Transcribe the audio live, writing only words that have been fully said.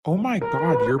Oh my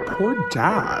God, your poor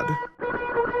dad.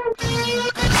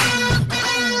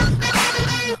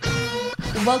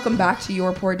 Welcome back to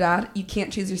Your Poor Dad. You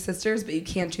can't choose your sisters, but you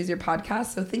can choose your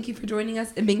podcast. So thank you for joining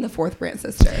us and being the fourth brand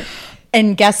sister.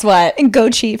 And guess what? And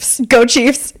go Chiefs. Go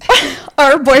Chiefs.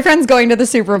 Our boyfriend's going to the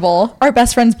Super Bowl. Our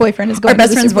best friend's boyfriend is going to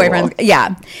the Super Bowl.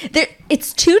 Yeah.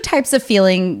 It's two types of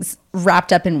feelings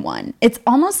wrapped up in one. It's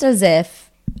almost as if,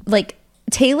 like,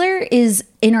 Taylor is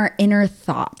in our inner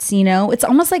thoughts, you know? It's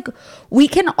almost like we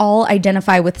can all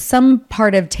identify with some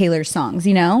part of Taylor's songs,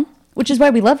 you know? Which is why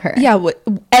we love her. Yeah,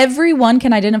 everyone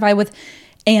can identify with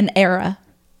an era.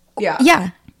 Yeah.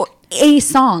 Yeah. A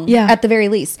song, yeah, at the very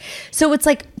least. So it's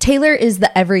like Taylor is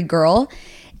the every girl,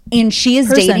 and she is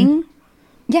dating.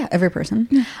 Yeah, every person.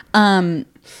 Yeah. I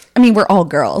mean, we're all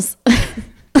girls.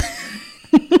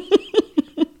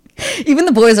 Even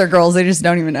the boys are girls. They just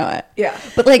don't even know it. Yeah.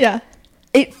 But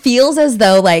it feels as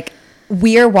though like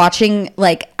we are watching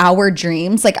like our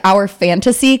dreams, like our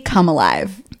fantasy come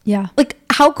alive. Yeah. Like,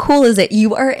 how cool is it?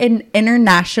 You are an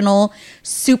international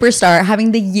superstar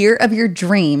having the year of your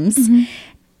dreams. Mm-hmm.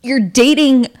 You're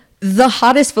dating the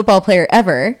hottest football player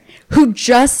ever who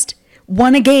just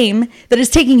won a game that is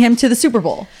taking him to the Super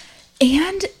Bowl.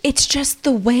 And it's just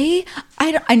the way,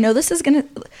 I know this is gonna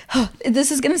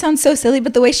sound so silly,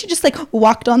 but the way she just like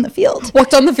walked on the field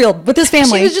with his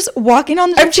family. She was just walking on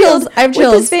the field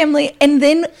with his family. And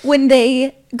then when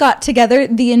they got together,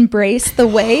 the embrace, the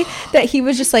way that he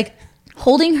was just like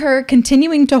holding her,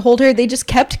 continuing to hold her, they just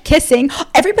kept kissing.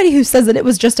 Everybody who says that it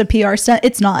was just a PR stunt,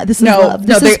 it's not. This is love.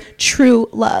 This is true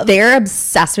love. They're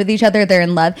obsessed with each other. They're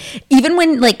in love. Even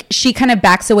when like she kind of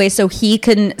backs away so he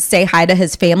can say hi to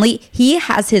his family, he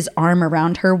has his arm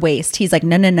around her waist. He's like,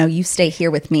 no, you stay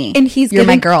here with me. And you're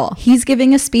my girl. He's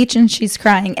giving a speech and she's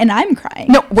crying and I'm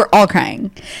crying. No, we're all crying.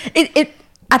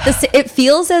 It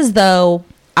feels as though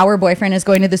our boyfriend is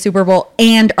going to the Super Bowl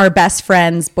and our best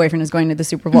friend's boyfriend is going to the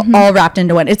Super Bowl, mm-hmm, all wrapped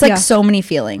into one. It's like so many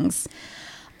feelings.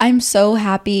 I'm so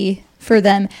happy for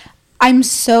them.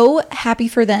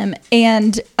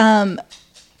 And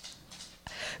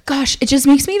gosh, it just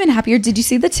makes me even happier. Did you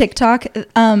see the TikTok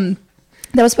that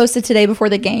was posted today before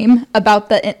the game about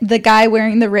the guy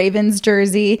wearing the Ravens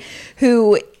jersey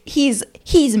who he's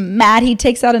mad. He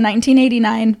takes out a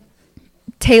 1989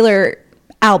 Taylor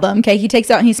album. Okay, he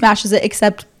takes out and he smashes it,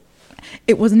 except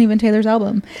it wasn't even Taylor's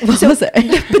album. What was it?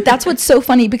 But that's what's so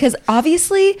funny, because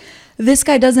obviously this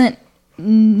guy doesn't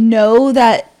know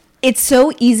that it's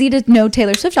so easy to know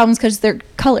Taylor Swift albums because they're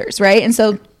colors, right? And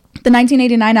so the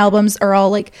 1989 albums are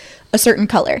all like a certain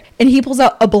color, and he pulls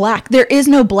out a black. There is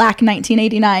no black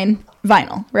 1989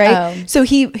 vinyl, right? So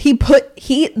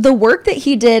the work that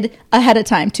he did ahead of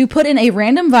time to put in a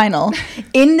random vinyl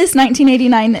in this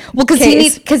 1989 because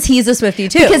he's a Swiftie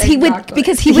too, because he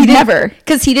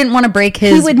didn't want to break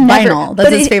his vinyl. That's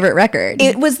his favorite record.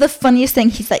 It was the funniest thing.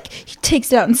 He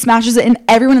takes it out and smashes it, and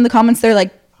everyone in the comments, they're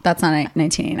like, that's not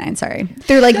 1989, sorry.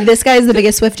 They're like, this guy is the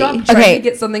biggest Swiftie. John, trying to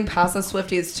get something past the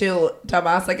Swifties too,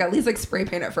 dumbass. Like, at least like spray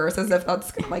paint it first, as if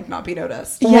that's like not be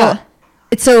noticed. Yeah.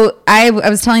 So I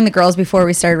was telling the girls before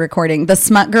we started recording, the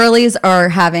smut girlies are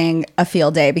having a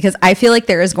field day because I feel like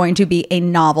there is going to be a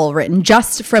novel written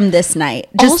just from this night.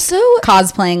 Just also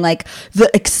cosplaying like the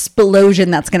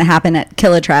explosion that's going to happen at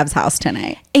Killa Trav's house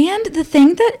tonight. And the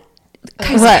thing that...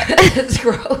 What? It's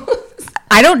gross.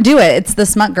 I don't do it. It's the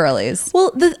smut girlies.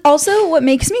 Well, also what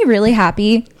makes me really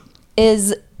happy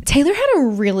is Taylor had a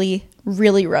really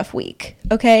rough week.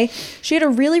 Okay, she had a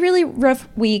really rough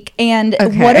week, and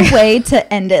what a way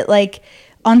to end it, like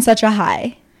on such a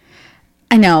high.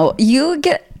 I know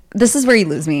this is where you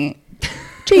lose me.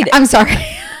 Jade, I'm sorry.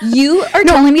 You are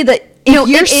telling me that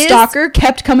your stalker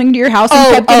kept coming to your house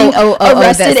and kept getting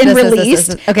arrested and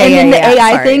released. Okay, and then the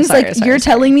AI things, you're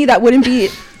telling me that wouldn't be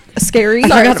scary.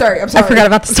 I'm sorry. I forgot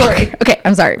about the story. Okay,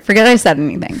 I'm sorry. Forget I said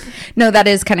anything. No, that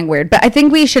is kind of weird. But I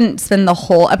think we shouldn't spend the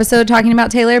whole episode talking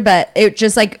about Taylor, but it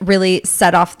just like really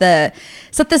set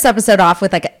this episode off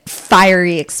with like a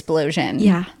fiery explosion.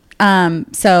 Yeah.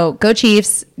 So go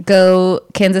Chiefs, go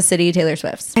Kansas City, Taylor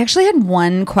Swift. I actually had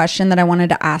one question that I wanted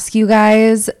to ask you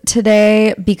guys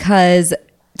today, because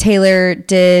Taylor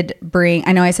did bring,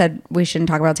 I know I said we shouldn't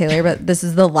talk about Taylor, but this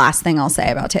is the last thing I'll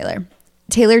say about Taylor.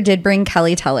 Taylor did bring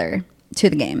Kelly Teller to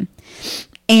the game.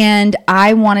 And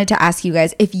I wanted to ask you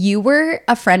guys, if you were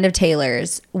a friend of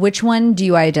Taylor's, which one do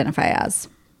you identify as?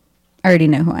 I already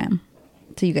know who I am.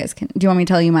 So you guys do you want me to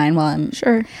tell you mine while I'm...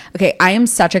 Sure. Okay, I am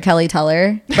such a Kelly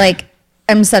Teller. Like,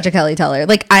 I'm such a Kelly Teller.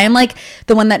 Like, I am like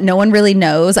the one that no one really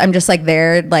knows. I'm just like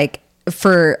there, like,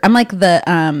 I'm like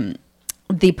the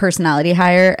personality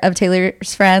hire of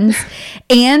Taylor's friends.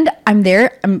 And I'm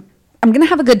there. I'm gonna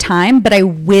have a good time, but I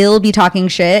will be talking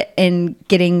shit and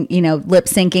getting, lip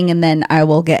syncing, and then I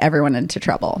will get everyone into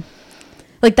trouble.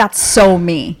 Like, that's so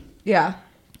me. Yeah.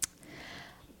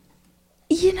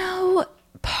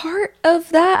 Part of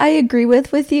that I agree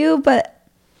with you, but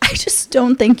I just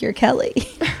don't think you're Kelly.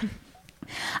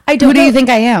 Who do you think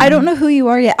I am? I don't know who you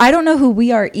are yet. I don't know who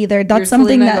we are either. That's You're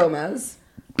something Selena that Gomez.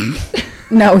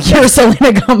 No, you're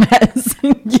Selena Gomez.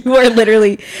 You are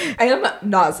literally. I am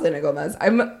not Selena Gomez.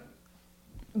 I'm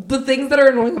the things that are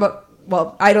annoying about.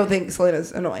 Well, I don't think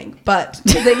Selena's annoying, but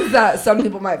the things that some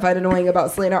people might find annoying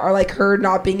about Selena are like her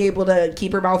not being able to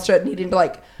keep her mouth shut, needing to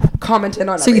like comment in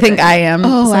on. So you think I am?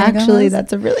 Oh, Selena actually, Gomez?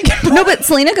 that's a really good. No, but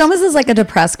Selena Gomez is like a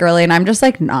depressed girly, and I'm just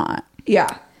like not.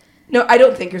 Yeah. No, I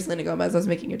don't think you're Selena Gomez. I was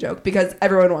making a joke because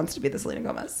everyone wants to be the Selena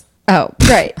Gomez. Oh,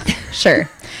 right. Sure.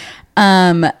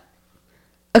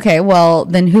 Okay, well,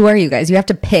 then who are you guys? You have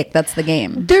to pick. That's the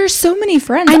game. There's so many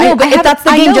friends. I know, but if that's the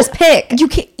game, just pick. You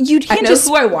can't. You I can't know just.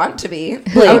 who I want to be.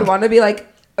 Blake. I would want to be like,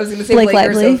 I was going to say Blake Blake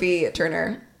or Lively. Sophie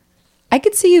Turner. I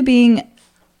could see you being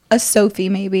a Sophie,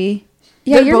 maybe.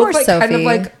 Yeah, They're you're both more like Sophie. kind of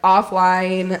like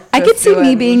offline. I could just see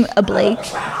me doing- being a Blake.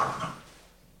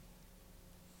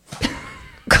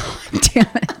 God damn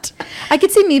it. I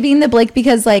could see me being the Blake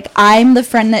because like I'm the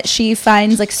friend that she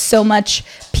finds like so much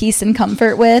peace and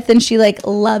comfort with, and she like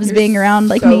loves You're being around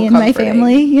like so me and my comforting.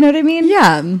 family. You know what I mean?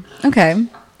 Yeah. Okay.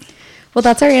 Well,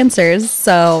 that's our answers.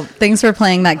 So thanks for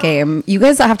playing that game. You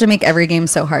guys have to make every game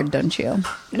so hard, don't you?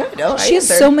 No, I don't. She has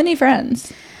so many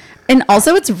friends. And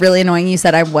also, it's really annoying you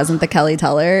said I wasn't the Kelly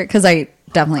Teller, because I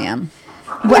definitely am.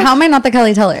 How am I not the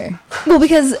Kelly Teller? Well,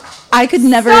 because I could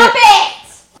never. Stop it!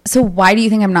 So why do you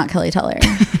think I'm not Kelly Teller?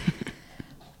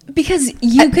 Because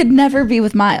you could never be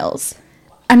with Miles.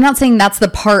 I'm not saying that's the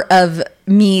part of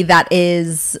me that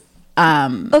is.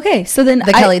 Okay, so then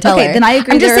The Kelly Teller. Okay, then I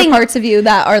agree. I'm just There saying- are parts of you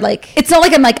that are like. It's not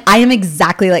like I'm like, I am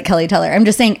exactly like Kelly Teller. I'm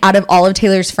just saying, out of all of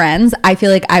Taylor's friends, I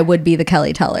feel like I would be the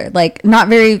Kelly Teller. Like, not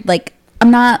very, like,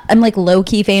 I'm like low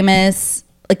key famous,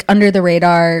 like under the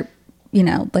radar,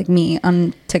 like me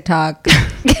on TikTok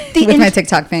with my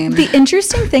TikTok fame. The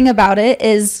interesting thing about it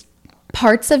is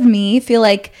parts of me feel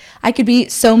like I could be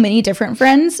so many different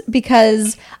friends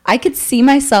because I could see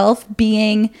myself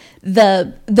being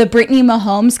the Brittany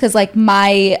Mahomes because like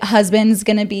my husband's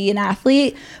gonna be an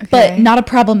athlete, but Okay. not a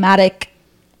problematic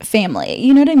family.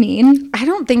 You know what I mean? I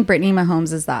don't think Brittany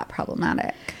Mahomes is that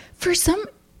problematic.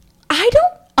 I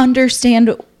don't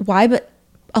understand why, but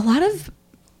a lot of,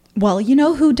 well,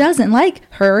 who doesn't like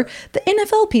her? The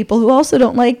NFL people who also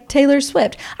don't like Taylor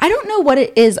Swift. I don't know what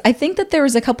it is. I think that there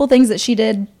was a couple things that she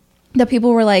did that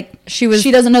people were like, she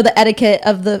doesn't know the etiquette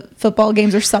of the football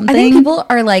games or something. I think people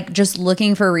are like just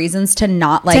looking for reasons to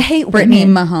not like hate Brittany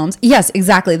women. Mahomes. Yes,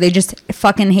 exactly. They just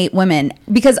fucking hate women.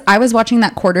 Because I was watching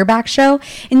that quarterback show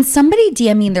and somebody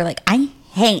DM me and they're like, I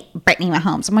hate Brittany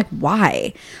Mahomes. I'm like,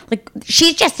 why? Like,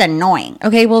 she's just annoying.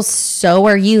 Okay, well, so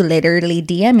are you literally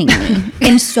DMing me.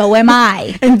 And so am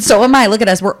I. And so am I. Look at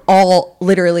us. We're all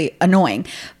literally annoying.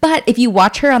 But if you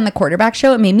watch her on the quarterback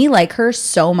show, it made me like her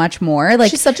so much more.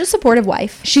 Like, She's such a supportive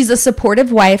wife. she's a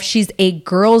supportive wife. She's a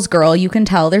girl's girl. You can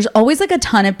tell there's always like a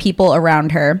ton of people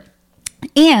around her.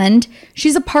 And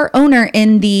she's a part owner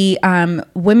in the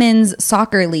women's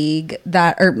soccer league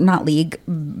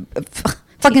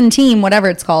fucking team, whatever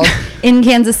it's called, in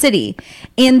Kansas City.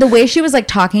 And the way she was like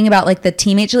talking about like the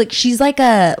teammates, like she's like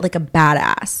a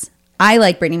badass. I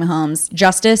like Brittany Mahomes.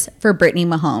 Justice for Brittany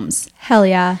Mahomes. Hell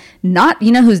yeah. Not,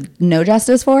 who's no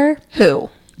justice for?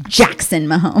 Who? Jackson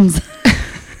Mahomes.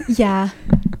 Yeah.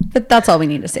 But that's all we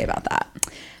need to say about that.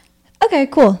 Okay,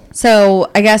 cool. So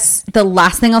I guess the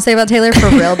last thing I'll say about Taylor for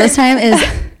real this time is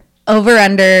over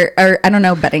under, or I don't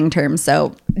know, betting terms.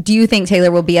 So do you think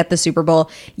Taylor will be at the Super Bowl?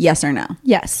 Yes or no?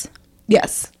 Yes.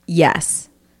 Yes. Yes.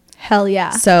 Hell yeah.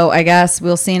 So I guess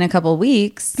we'll see in a couple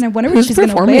weeks. And I wonder what Who's she's going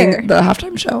to performing wear. the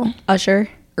halftime show? Usher.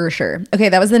 Sure. Okay,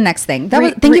 that was the next thing.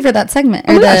 Thank you for that segment.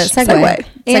 Oh Or my the gosh, segue.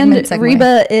 And Segue.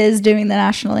 Reba is doing the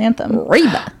national anthem.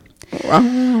 Reba.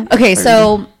 Okay,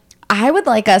 so I would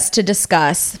like us to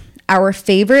discuss our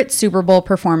favorite Super Bowl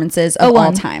performances of all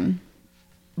 01. time.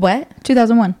 What?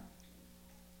 2001.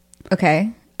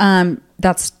 Okay.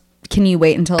 Can you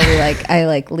wait until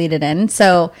I lead it in?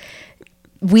 So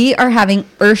we are having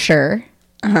Usher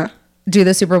do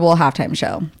the Super Bowl halftime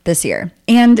show this year.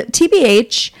 And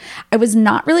TBH, I was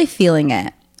not really feeling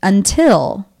it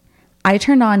until I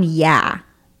turned on Yeah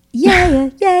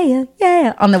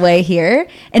on the way here.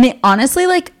 And it honestly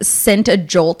like sent a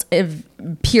jolt of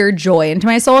pure joy into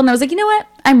my soul. And I was like, you know what?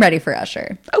 I'm ready for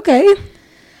Usher. Okay.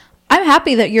 I'm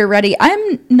happy that you're ready.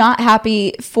 I'm not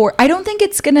happy I don't think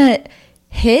it's going to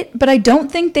hit, but I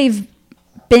don't think they've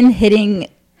been hitting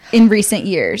in recent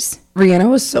years. Rihanna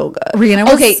was so good. Rihanna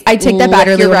was Okay, I take that back.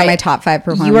 literally You're one right. of my top 5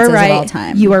 performances You are right. of all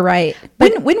time. You are right.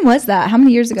 When was that? How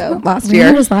many years ago? Last Rihanna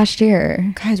year. was last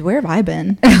year. Guys, where have I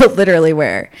been? Literally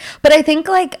where. But I think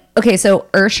like, okay, so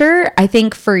Usher, I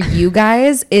think for you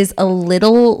guys is a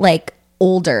little like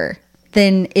older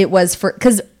than it was for,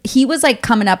 because he was like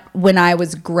coming up when I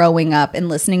was growing up and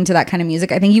listening to that kind of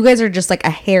music. I think you guys are just like a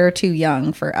hair too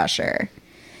young for Usher,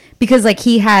 because like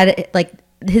he had like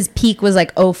his peak was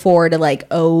like '04 to like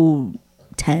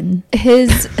 '10.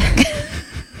 His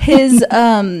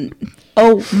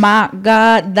oh my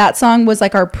god, that song was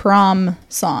like our prom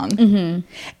song.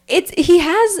 He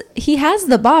has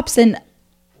the bops, and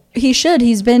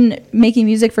he's been making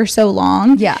music for so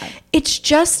long. Yeah. It's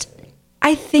just,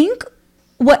 I think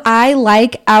what I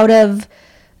like out of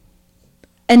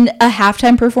a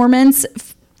halftime performance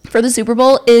for the Super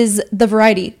Bowl is the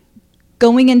variety.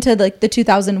 Going into like the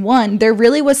 2001, there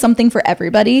really was something for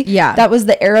everybody. Yeah. That was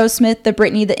the Aerosmith, the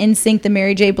Britney, the NSYNC, the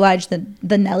Mary J. Blige,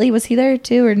 the Nelly. Was he there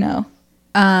too or no?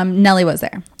 Nelly was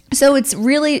there. So it's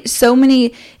really so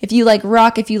many. If you like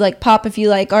rock, if you like pop, if you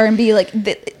like R&B, like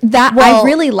that, Well, I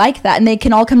really like that, and they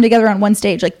can all come together on one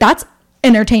stage. Like that's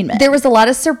entertainment. There was a lot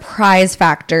of surprise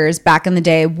factors back in the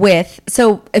day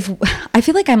so if I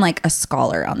feel like I'm like a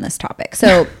scholar on this topic.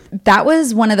 So that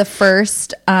was one of the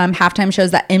first halftime shows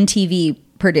that MTV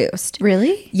produced.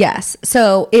 Really? Yes.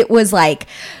 So it was like,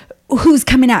 who's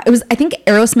coming out? It was, I think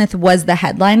Aerosmith was the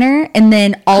headliner, and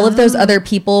then all of those other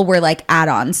people were like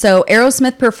add-ons. So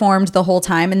Aerosmith performed the whole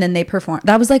time, and then they performed.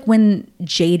 That was like when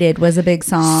Jaded was a big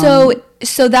song.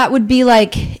 So that would be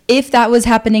like, if that was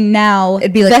happening now,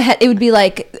 It'd be like- it would be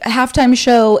like halftime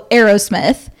show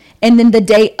Aerosmith, and then the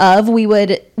day of we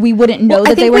wouldn't know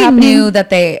that they were happening. Knew that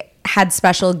they had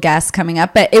special guests coming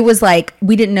up, but it was like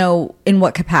we didn't know in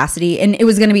what capacity, and it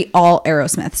was going to be all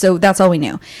Aerosmith. So that's all we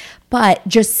knew. But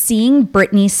just seeing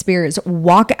Britney Spears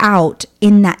walk out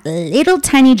in that little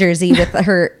tiny jersey with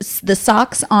the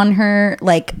socks on her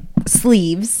like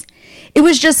sleeves, it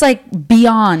was just like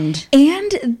beyond.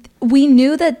 And we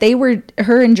knew that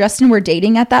her and Justin were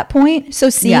dating at that point. So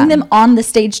seeing Yeah. them on the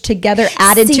stage together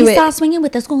added to it. Swinging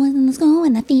with the school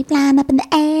and the feet flying up in the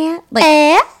air, like,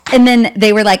 and then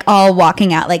they were like all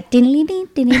walking out like,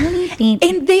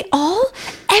 And they all,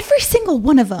 every single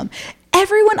one of them,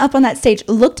 everyone up on that stage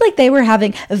looked like they were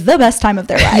having the best time of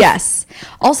their life. yes.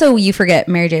 Also, you forget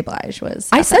Mary J. Blige was.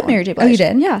 I at said that one. Mary J. Blige. Oh, you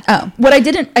did? Yeah. Oh, What I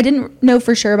didn't know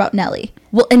for sure about Nelly.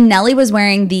 well, and Nelly was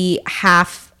wearing the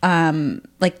half,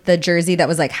 like the jersey that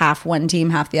was like half one team,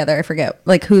 half the other. I forget,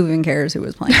 like who even cares who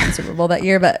was playing in the Super Bowl that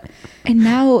year, but And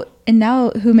now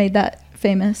who made that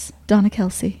famous? Donna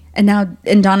Kelsey.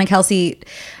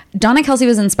 Donna Kelsey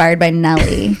was inspired by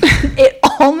Nelly. It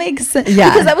all makes sense. Yeah.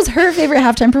 Because that was her favorite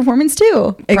halftime performance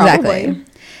too. Exactly. Probably.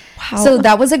 Wow. So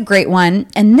that was a great one.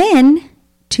 And then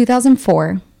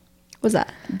 2004, was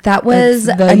that? that was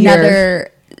That's the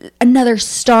another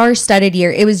star-studded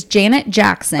year. It was Janet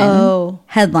Jackson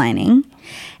headlining,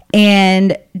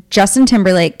 and Justin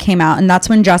Timberlake came out, and that's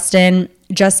when Justin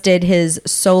just did his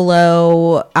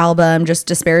solo album, just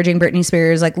disparaging Britney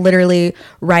Spears, like literally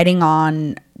riding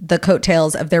on the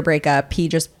coattails of their breakup. He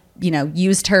just,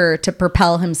 used her to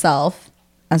propel himself,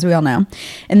 as we all know.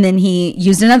 And then he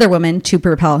used another woman to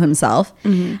propel himself.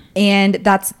 And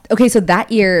that's okay. So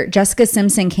that year, Jessica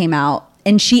Simpson came out,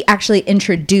 and she actually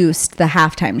introduced the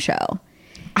halftime show.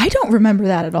 I don't remember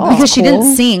that at all. Because she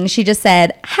didn't sing. She just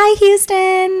said, "Hi,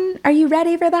 Houston. Are you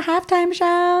ready for the halftime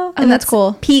show?" Oh, that's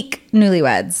cool. Peak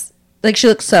Newlyweds. Like, she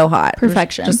looked so hot. It was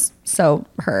Perfection. just so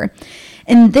her.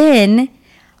 And then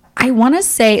I want to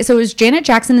say, so it was Janet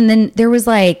Jackson, and then there was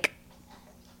like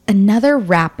another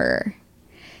rapper.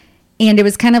 And it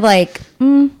was kind of like,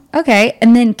 okay.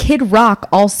 And then Kid Rock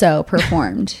also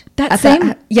performed.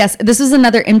 Yes, this was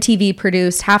another MTV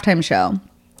produced halftime show.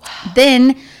 Wow.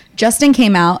 Then Justin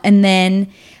came out, and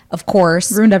then, of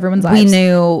course, ruined everyone's we lives.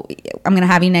 knew I'm Gonna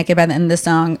Have You Naked by the end of the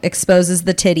song exposes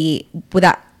the titty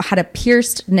that had a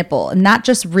pierced nipple. And that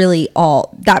just really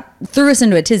that threw us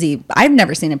into a tizzy. I've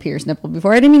never seen a pierced nipple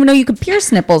before. I didn't even know you could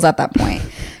pierce nipples at that point.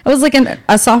 I was like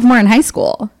a sophomore in high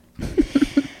school.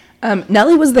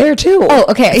 Nelly was there too. Oh,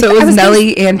 okay. So it was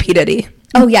Nelly and P. Diddy.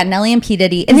 Oh yeah, Nelly and P.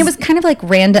 Diddy. And it was kind of like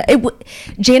random.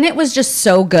 Janet was just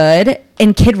so good,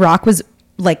 and Kid Rock was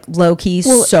like low key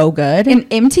so good. And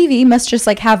MTV must just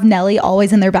like have Nelly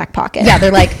always in their back pocket. Yeah,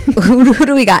 they're like, who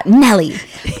do we got? Nelly.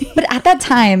 But at that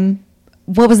time,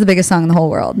 what was the biggest song in the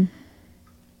whole world? In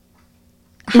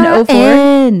 04?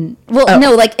 Well,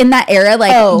 no, like in that era,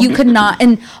 like you could not.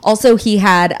 And also he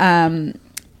had, In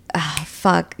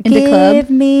the club? Give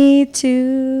me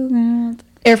two.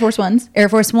 Air Force Ones. Air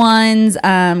Force Ones,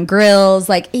 grills.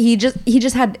 Like he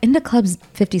just had into clubs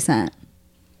 50 Cent.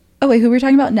 Oh wait, who were we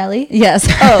talking about? Nelly? Yes.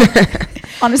 Oh,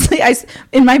 honestly,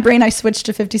 in my brain I switched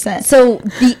to 50 Cent. So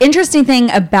the interesting thing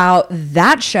about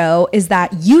that show is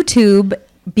that YouTube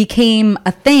became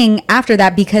a thing after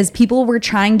that because people were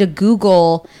trying to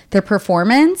Google their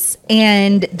performance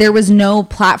and there was no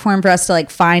platform for us to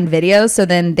like find videos. So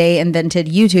then they invented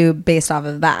YouTube based off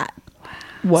of that.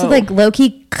 Whoa. So like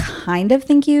low-key kind of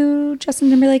thank you, Justin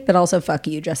Timberlake, but also fuck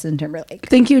you, Justin Timberlake.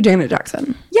 Thank you, Janet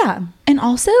Jackson. Yeah. And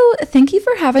also, thank you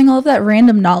for having all of that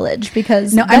random knowledge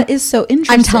because that is so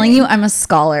interesting. I'm telling you, I'm a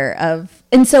scholar of...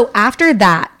 And so after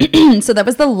that, so that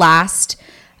was the last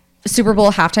Super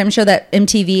Bowl halftime show that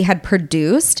MTV had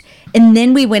produced. And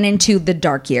then we went into the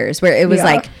dark years where it was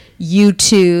like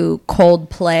U2,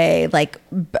 Coldplay, like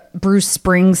Bruce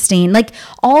Springsteen, like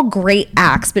all great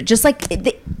acts, but just like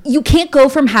you can't go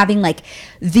from having like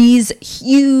these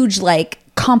huge like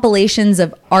compilations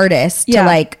of artists to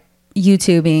like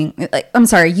U2 being like, I'm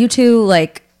sorry, U2,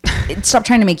 like stop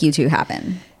trying to make U2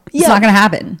 happen. It's not going to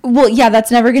happen. Well, yeah,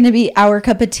 that's never going to be our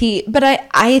cup of tea. But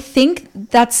I think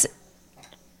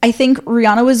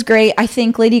Rihanna was great. I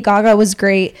think Lady Gaga was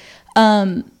great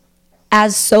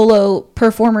as solo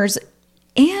performers.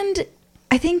 And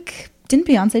I think, didn't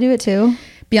Beyonce do it too?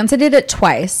 Beyonce did it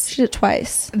twice. She did it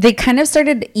twice. They kind of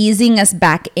started easing us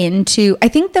back into, I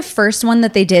think the first one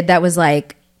that they did that was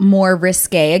like more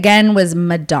risque again was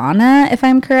Madonna, if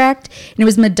I'm correct. And it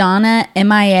was Madonna,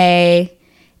 MIA,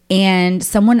 and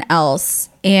someone else.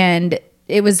 And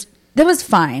that was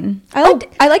fine. I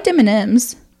liked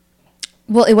Eminem's.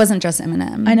 Well, it wasn't just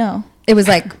Eminem. I know. It was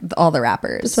like all the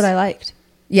rappers. That's what I liked.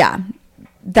 Yeah.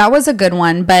 That was a good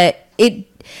one, but it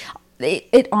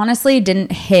honestly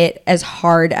didn't hit as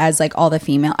hard as like all the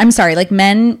female. I'm sorry, like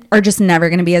men are just never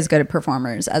going to be as good at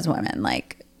performers as women.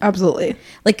 Like Absolutely.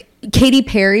 Like Katy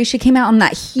Perry, she came out on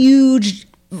that huge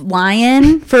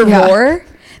lion for Roar.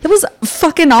 That was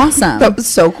fucking awesome. That was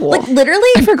so cool. Like literally,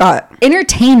 I forgot.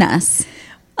 Entertain us.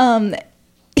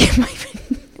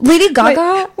 Lady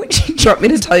Gaga. Do you want me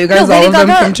to tell you guys No, all Lady of them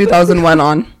Gaga- from 2001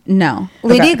 on? No,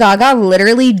 Lady Gaga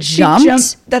literally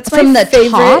jumped. That's from my the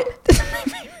favorite. top.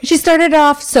 She started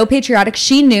off so patriotic.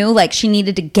 She knew like she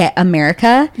needed to get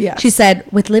America. Yes. She said,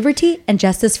 with liberty and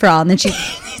justice for all. And then she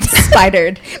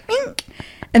spidered.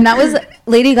 And that was,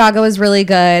 Lady Gaga was really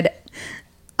good.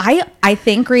 I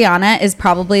think Rihanna is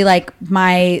probably like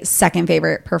my second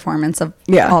favorite performance of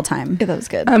all time. Yeah, that was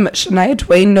good. Shania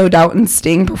Twain, No Doubt, and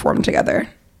Sting performed together.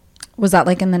 Was that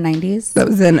like in the 90s? That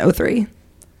was in 03.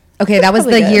 Okay, that was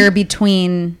the probably good. year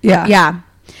between. Yeah.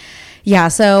 Yeah.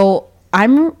 So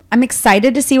I'm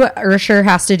excited to see what Usher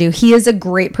has to do. He is a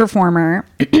great performer.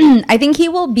 I think he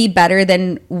will be better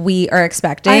than we are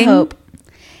expecting. I hope.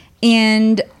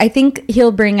 And I think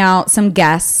he'll bring out some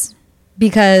guests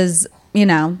because, you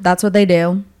know, that's what they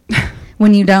do.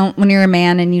 when you're a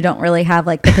man and you don't really have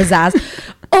like the pizzazz.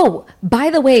 Oh,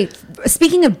 by the way,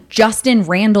 speaking of Justin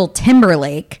Randall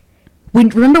Timberlake,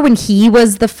 remember when he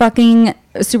was the fucking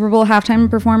Super Bowl halftime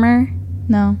performer?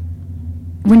 No.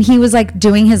 When he was like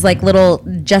doing his like little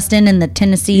Justin and the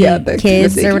Tennessee the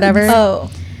kids Tennessee or whatever. Kids. Oh.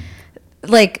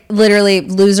 Like literally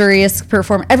loseriest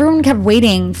perform. Everyone kept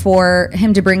waiting for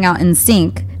him to bring out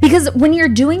NSYNC because when you're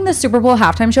doing the Super Bowl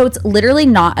halftime show, it's literally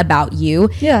not about you.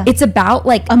 Yeah. It's about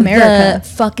like America. the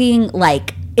fucking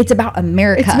like it's about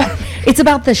America. It's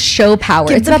about the show power.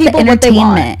 Give It's the about the people what they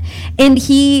want. entertainment. And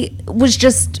he was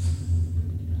just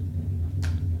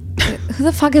who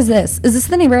the fuck is this? Is this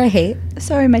the neighbor I hate?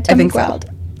 Sorry, my tummy think so. growled.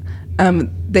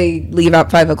 They leave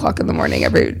at 5 o'clock in the morning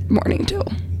every morning too.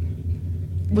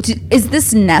 Is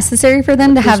this necessary for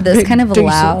them to have this big kind of diesel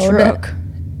loud truck.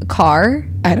 car?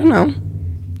 I don't know.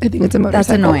 I think it's a motorcycle. That's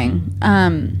annoying.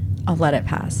 I'll let it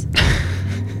pass.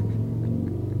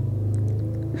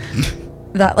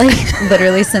 That like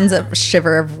literally sends a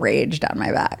shiver of rage down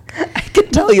my back. I can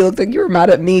tell you looked like you were mad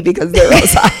at me because they're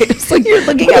outside. It's like you're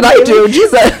looking at I do.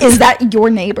 Jesus. Is that your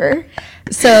neighbor?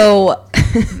 So,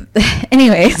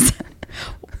 anyways,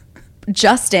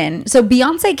 Justin. So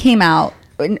Beyonce came out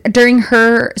during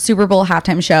her Super Bowl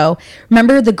halftime show.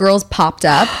 Remember the girls popped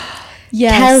up?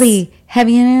 Yes. Kelly, have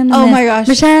you in Oh this? my gosh.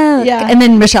 Michelle. Yeah. And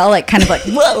then Michelle like kind of like,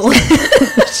 whoa.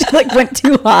 She like went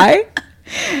too high.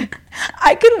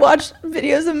 I could watch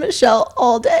videos of Michelle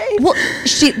all day. Well,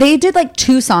 they did like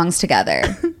 2 songs together.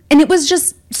 And it was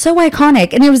just so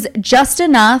iconic. And it was just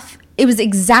enough. It was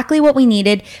exactly what we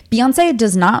needed. Beyonce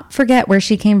does not forget where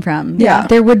she came from. Yeah.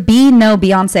 There would be no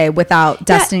Beyonce without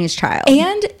Destiny's Child.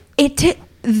 And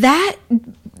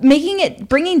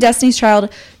bringing Destiny's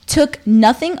Child took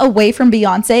nothing away from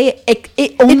Beyonce.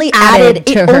 It only added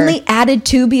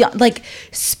to Beyonce, like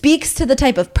speaks to the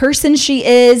type of person she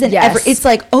is. And it's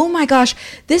like, oh my gosh,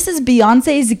 this is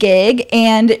Beyonce's gig.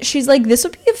 And she's like, this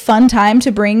would be a fun time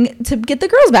to get the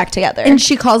girls back together. And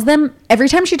she calls them, every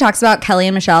time she talks about Kelly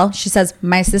and Michelle, she says,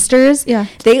 my sisters. Yeah.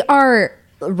 They are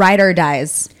ride or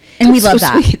dies. And we love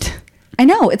that. Sweet. I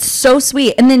know, it's so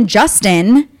sweet. And then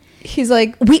Justin, he's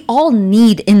like, we all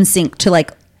need NSYNC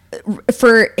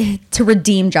to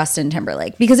redeem Justin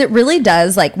Timberlake, because it really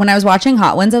does. Like when I was watching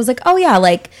Hot Ones, I was like, oh yeah,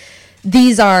 like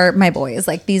these are my boys.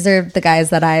 Like these are the guys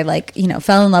that I like,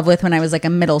 fell in love with when I was like a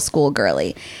middle school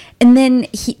girly. And then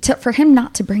for him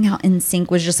not to bring out NSYNC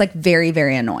was just like very,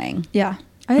 very annoying. Yeah,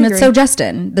 I agree. And it's so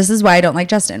Justin. This is why I don't like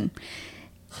Justin.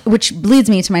 Which leads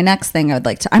me to my next thing I would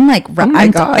like to. I'm like, oh my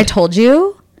God. I told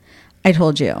you. Okay.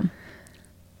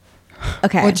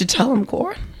 What'd you tell him,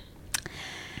 Cor?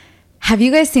 Have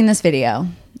you guys seen this video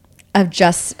of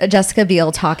Jessica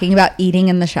Biel talking about eating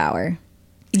in the shower?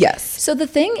 Yes. So the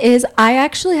thing is, I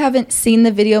actually haven't seen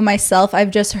the video myself.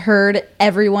 I've just heard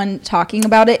everyone talking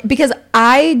about it, because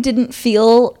I didn't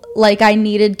feel like I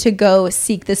needed to go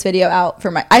seek this video out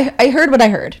for I heard what I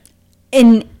heard.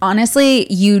 And honestly,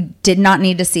 you did not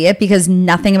need to see it, because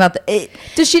nothing about it.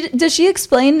 Does she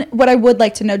explain what I would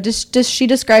like to know? Does she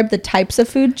describe the types of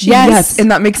food she yes,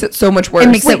 and that makes it so much worse.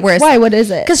 It makes it worse. Why? What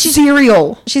is it? Because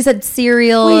cereal. She said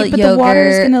cereal, but yogurt, the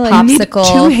water's gonna, like,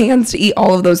 popsicle. You need 2 hands to eat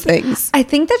all of those things. I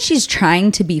think that she's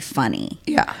trying to be funny.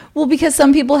 Yeah. Well, because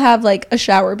some people have like a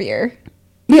shower beer.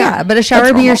 Yeah, but a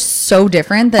shower beer is so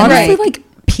different than honestly, like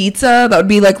pizza, that would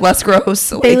be like less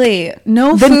gross. Bailey,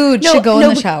 no food should go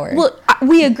in the shower. Well,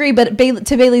 we agree, but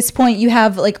to Bailey's point, you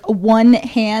have like one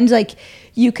hand. Like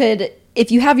you could,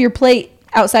 if you have your plate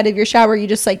outside of your shower, you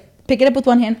just like pick it up with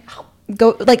one hand,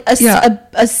 go like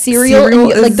a cereal,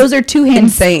 and, like those are 2 hands.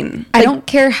 Insane. I don't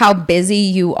care how busy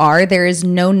you are. There is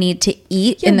no need to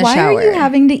eat in the shower. Why are you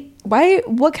having to?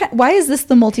 Why is this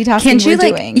the multitasking we're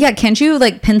doing? Yeah, can't you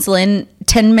like pencil in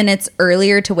 10 minutes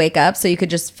earlier to wake up so you could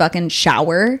just fucking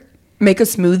shower? Make a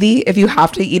smoothie if you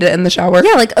have to eat it in the shower.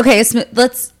 Yeah, like okay,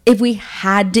 if we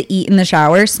had to eat in the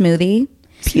shower, smoothie,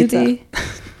 pizza,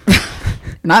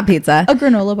 not pizza, a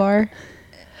granola bar.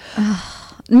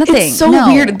 Nothing. It's so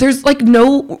weird. There's like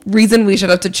no reason we should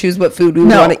have to choose what food we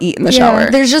want to eat in the shower.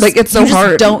 There's just like it's so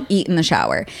hard. Don't eat in the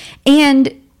shower.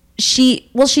 And she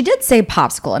did say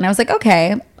popsicle, and I was like,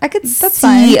 okay, I could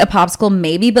see a popsicle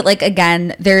maybe, but like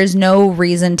again, there's no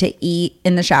reason to eat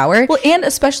in the shower. Well, and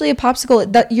especially a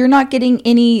popsicle, that you're not getting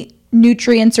any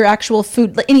nutrients or actual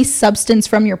food, like any substance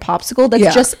from your popsicle.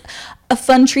 That's just a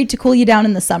fun treat to cool you down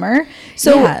in the summer.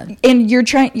 So, and you're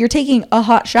taking a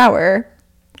hot shower.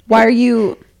 Why are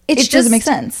you? It just doesn't make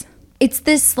sense. It's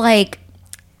this like.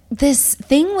 This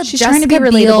thing with She's Jessica trying to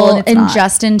be Biel relatable and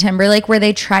Justin Timberlake, where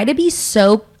they try to be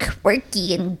so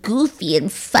quirky and goofy and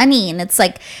funny, and it's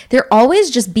like they're always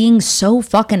just being so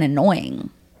fucking annoying.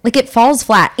 Like it falls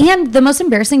flat. And the most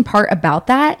embarrassing part about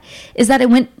that is that it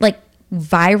went like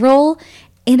viral,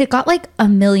 and it got like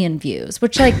 1 million views,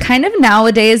 which like kind of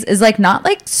nowadays is like not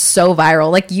like so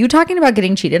viral. Like you talking about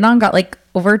getting cheated on got like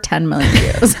over 10 million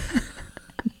views.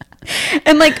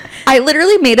 And like I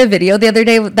literally made a video the other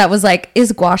day that was like,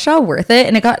 is gua sha worth it?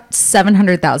 And it got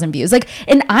 700,000 views. Like,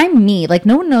 and I'm me, like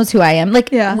no one knows who I am. Like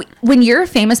when you're a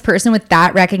famous person with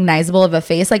that recognizable of a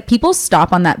face, like people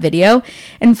stop on that video.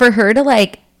 And for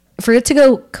it to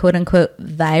go quote unquote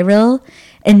viral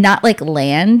and not like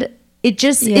land, it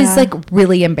just is like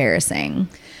really embarrassing.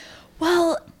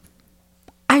 Well,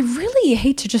 I really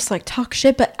hate to just like talk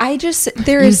shit, but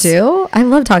You do? I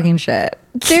love talking shit.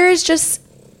 There is just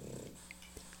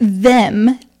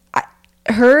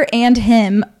her and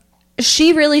him.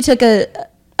 She really took a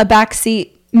back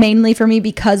seat mainly for me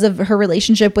because of her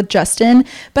relationship with Justin,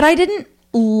 but I didn't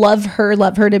love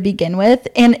her to begin with.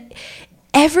 And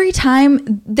every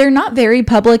time, they're not very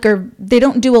public, or they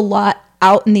don't do a lot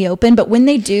out in the open, but when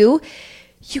they do,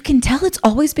 you can tell it's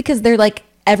always because they're like,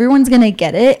 everyone's gonna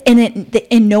get it,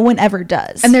 and no one ever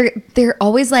does. And they're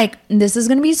always like, this is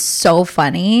gonna be so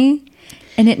funny.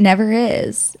 And it never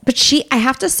is. But I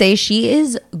have to say, she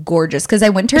is gorgeous. Because I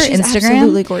went to her Instagram.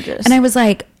 Absolutely gorgeous. And I was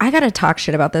like, I got to talk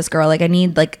shit about this girl. Like, I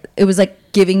need, like, it was like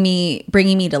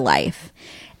bringing me to life.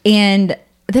 And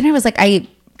then I was like, I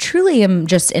truly am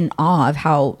just in awe of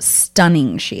how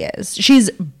stunning she is. She's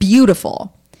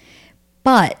beautiful.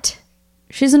 But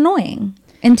she's annoying.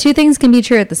 And 2 things can be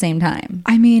true at the same time.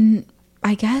 I mean,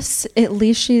 I guess at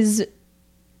least she's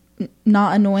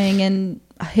not annoying and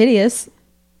hideous.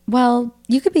 Well,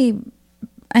 you could be,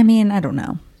 I mean, I don't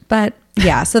know. But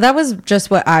yeah, so that was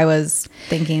just what I was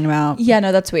thinking about. Yeah,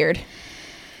 no, that's weird.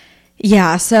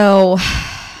 Yeah, so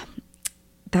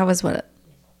that was what.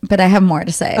 But I have more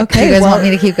to say. Okay, you guys well, want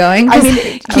me to keep going? I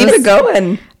mean, keep it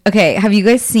going. Okay, have you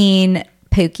guys seen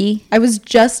Pookie?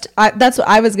 That's what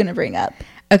I was gonna bring up.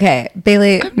 Okay,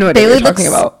 Bailey. No idea Bailey what you're talking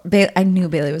about. I knew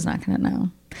Bailey was not gonna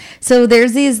know. So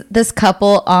there's this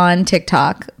couple on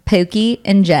TikTok, Pookie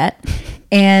and Jet.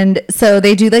 And so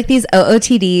they do like these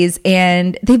OOTDs,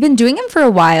 and they've been doing them for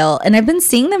a while, and I've been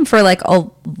seeing them for like a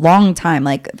long time,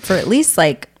 like for at least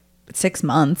like 6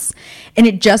 months, and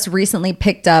it just recently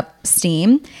picked up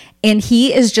steam, and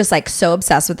he is just like so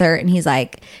obsessed with her, and he's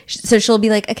like, so she'll be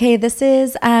like, okay, this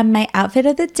is my outfit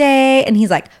of the day, and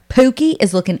he's like, Pookie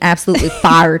is looking absolutely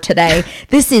fire today.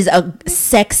 This is a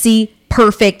sexy,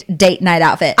 perfect date night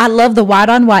outfit. I love the white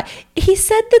on white. He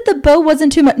said that the bow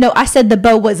wasn't too much. No, I said the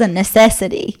bow was a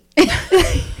necessity.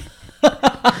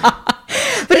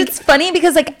 But it's funny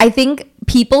because like I think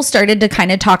people started to kind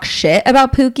of talk shit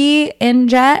about Pookie and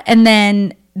Jet, and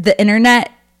then the internet,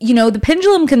 you know, the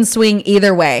pendulum can swing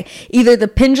either way. Either the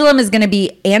pendulum is going to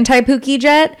be anti-Pookie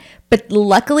Jet, but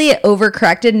luckily it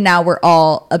overcorrected, and now we're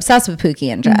all obsessed with Pookie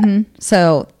and Jet.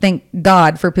 So thank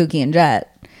God for Pookie and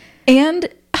Jet. And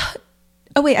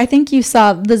oh wait, I think you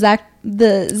saw the Zach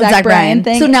Bryan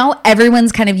thing. So now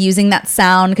everyone's kind of using that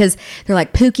sound because they're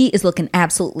like, Pookie is looking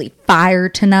absolutely fire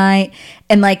tonight.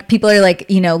 And like people are like,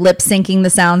 you know, lip syncing the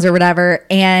sounds or whatever.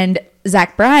 And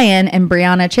Zach Bryan and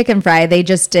Brianna Chicken Fry, they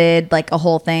just did like a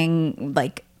whole thing,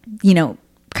 like, you know,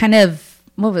 kind of,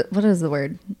 what is the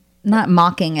word? Not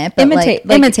mocking it, but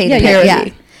imitating it. Yeah.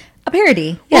 A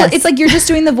parody. Well, Yes. it's like you're just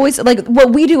doing the voice, like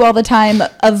what we do all the time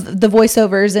of the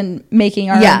voiceovers and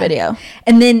making our own video.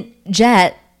 And then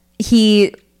Jet,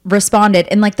 he responded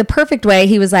in like the perfect way.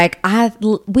 He was like,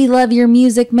 we love your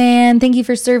music, man. Thank you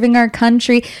for serving our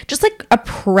country. Just like a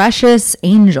precious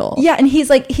angel. Yeah, and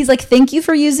he's like, thank you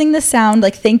for using the sound.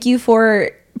 Like, thank you for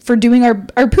doing our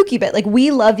Pookie bit. Like, we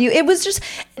love you. It was just,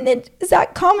 and then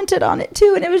Zach commented on it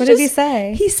too, and it was What just. did he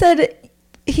say?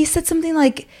 He said something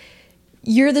like,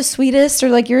 "You're the sweetest," or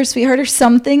like, "You're a sweetheart," or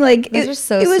something. Like, Those are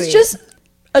so it was sweet. just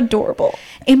adorable.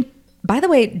 And by the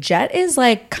way, Jet is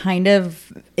like kind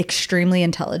of extremely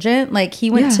intelligent. Like he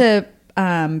went to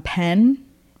Penn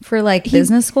for like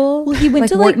business school. Well, he went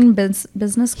like to Wharton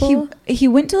business school. He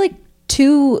went to like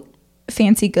 2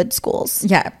 fancy good schools.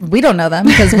 Yeah, we don't know them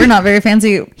because we're not very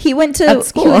fancy. He went at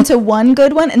school. to one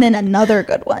good one and then another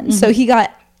good one. So he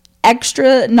got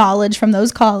extra knowledge from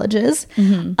those colleges.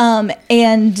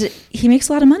 And he makes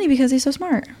a lot of money because he's so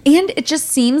smart. And it just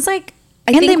seems like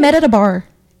They met at a bar.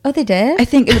 Oh, they did? I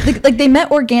think like they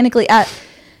met organically at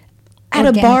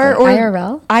a bar, or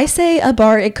IRL? I say a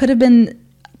bar. It could have been,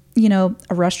 you know,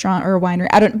 a restaurant or a winery.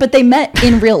 I don't. But they met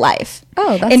in real life.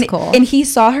 Oh, that's cool. And he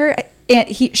saw her,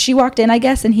 and she walked in, I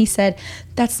guess, and he said,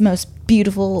 "That's the most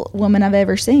beautiful woman I've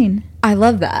ever seen." I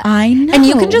love that. I know. And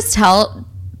you can just tell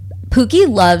Pookie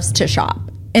loves to shop.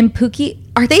 And Pookie,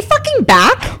 are they fucking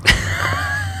back?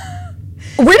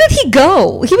 Where did he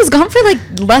go? He was gone for like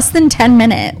less than 10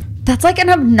 minutes. That's like an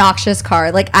obnoxious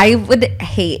car. Like I would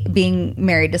hate being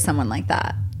married to someone like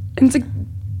that. And it's like,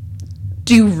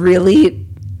 do you really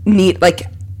need, like,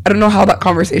 I don't know how that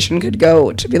conversation could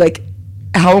go to be like,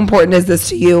 how important is this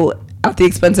to you at the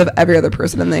expense of every other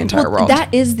person in the entire world?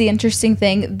 That is the interesting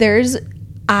thing.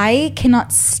 I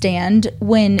cannot stand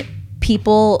when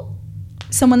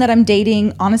someone that I'm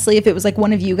dating, honestly, if it was like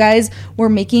one of you guys, were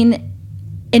making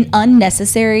an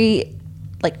unnecessary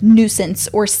like nuisance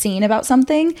or scene about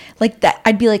something like that.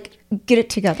 I'd be like, get it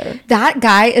together. That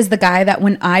guy is the guy that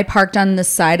when I parked on the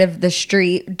side of the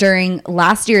street during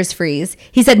last year's freeze,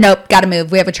 he said, nope, gotta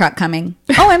move. We have a truck coming.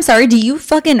 Oh, I'm sorry. Do you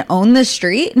fucking own this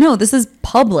street? No, this is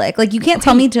public. Like you can't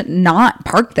tell me to not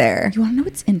park there. You want to know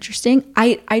what's interesting?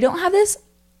 I don't have this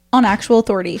on actual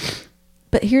authority,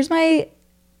 but here's my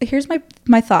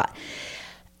thought.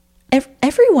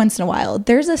 Every once in a while,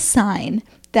 there's a sign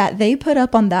that they put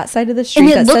up on that side of the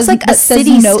street, and it looks like a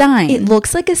city sign. It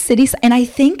looks like a city sign, and I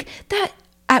think that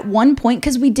at one point,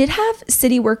 because we did have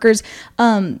city workers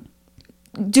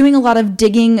doing a lot of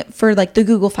digging for like the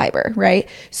Google Fiber, right?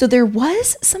 So there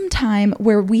was some time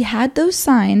where we had those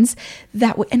signs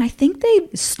and I think they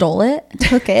Stole it.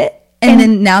 took it. And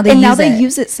then now they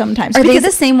use it sometimes. Are they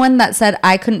the same one that said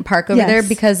I couldn't park over there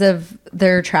because of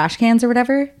their trash cans or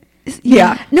whatever?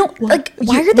 Yeah. No, why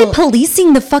are they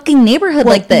policing the fucking neighborhood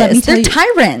like this? They're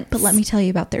tyrants. But let me tell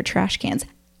you about their trash cans.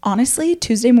 Honestly,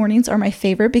 Tuesday mornings are my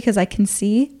favorite because I can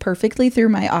see perfectly through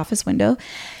my office window.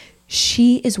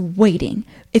 She is waiting.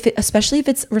 Especially if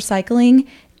it's recycling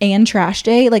and trash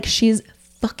day, like she's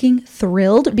fucking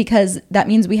thrilled because that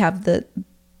means we have the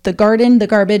the garden, the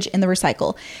garbage, and the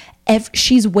recycle. If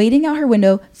she's waiting out her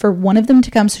window for one of them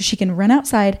to come so she can run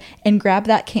outside and grab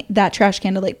that trash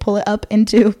can to like pull it up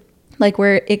into like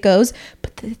where it goes.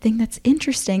 But the thing that's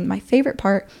interesting, my favorite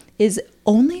part, is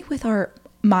only with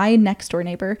my next door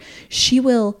neighbor, she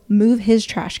will move his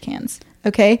trash cans.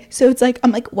 Okay, so it's like,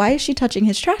 I'm like, why is she touching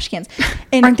his trash cans?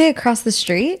 And Aren't they across the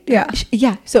street?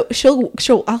 yeah. So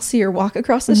I'll see her walk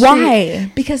across the street.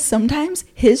 Why? Because sometimes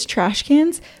his trash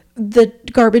cans, the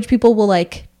garbage people will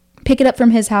like pick it up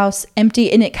from his house,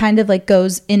 empty, and it kind of like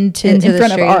goes in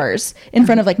front of ours, in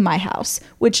front of like my house,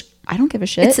 which I don't give a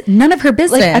shit. It's none of her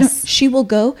business. Like, she will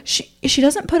go. She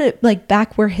doesn't put it like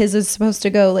back where his is supposed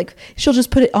to go. Like she'll just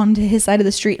put it onto his side of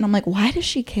the street, and I'm like, why does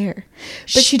she care?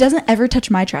 But she doesn't ever touch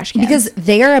my trash cans because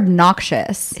they are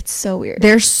obnoxious. It's so weird.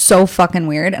 They're so fucking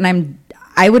weird, and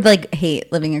I would like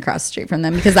hate living across the street from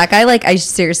them because that guy, like, I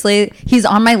seriously, he's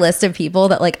on my list of people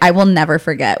that like I will never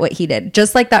forget what he did.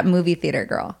 Just like that movie theater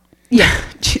girl. Yeah.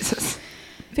 Jesus.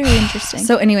 Very interesting.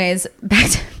 So anyways,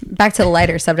 back to the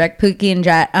lighter subject, Pookie and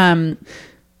Jet.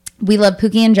 We love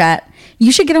Pookie and Jet.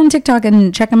 You should get on TikTok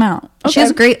and check them out. Okay. She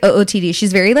has great OOTD.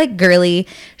 She's very like girly.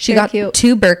 She Very got cute.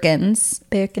 2 Birkins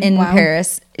in wow.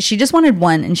 Paris. She just wanted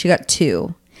 1 and she got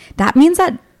 2. That means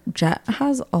that Jet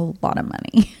has a lot of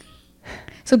money.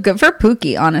 So good for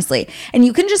Pookie, honestly. And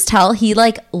you can just tell he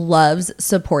like loves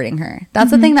supporting her.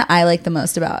 That's the thing that I like the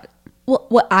most about. Well,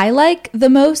 what I like the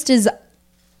most is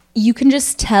you can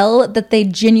just tell that they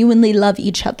genuinely love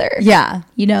each other. Yeah.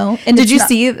 You know? And Did it's you not-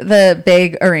 see the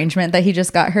big arrangement that he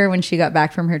just got her when she got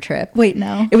back from her trip? Wait,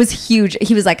 no. It was huge.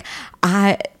 He was like,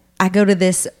 I go to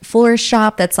this florist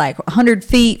shop that's like 100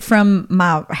 feet from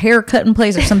my hair cutting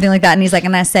place or something like that. And he's like,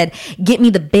 and I said, get me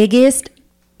the biggest,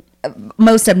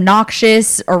 most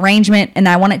obnoxious arrangement. And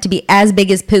I want it to be as big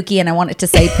as Pookie. And I want it to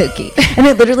say Pookie. And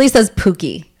it literally says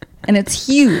Pookie. And it's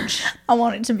huge. I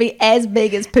want it to be as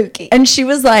big as Pookie. And she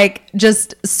was like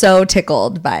just so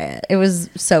tickled by it. It was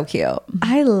so cute.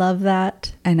 I love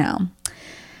that. I know.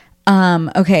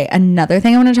 Okay, another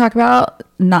thing I want to talk about,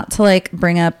 not to like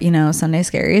bring up, Sunday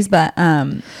scaries, but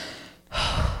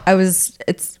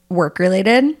it's work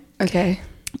related. Okay.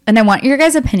 And I want your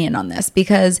guys' opinion on this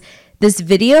because this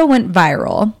video went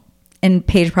viral. And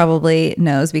Paige probably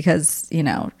knows because,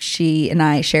 she and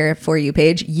I share a For You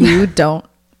page. You don't.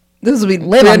 This will be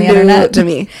Live on the internet to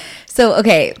me. So,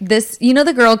 okay, this,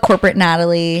 the girl, Corporate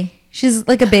Natalie. She's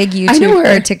like a big YouTuber, I know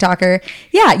her. TikToker.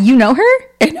 Yeah, you know her?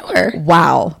 I know her.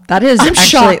 Wow. That is I'm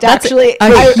shocked, that's actually.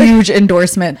 a huge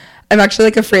endorsement. I'm actually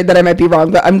like afraid that I might be wrong,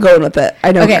 but I'm going with it.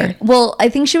 I know Okay. her. Well, I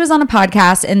think she was on a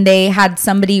podcast and they had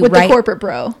somebody With write. the corporate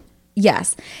bro.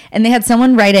 Yes. And they had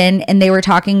someone write in and they were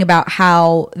talking about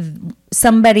how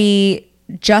somebody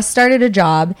just started a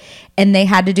job and they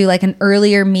had to do like an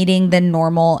earlier meeting than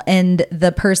normal. And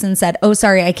the person said, oh,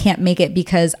 sorry, I can't make it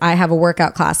because I have a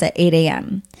workout class at 8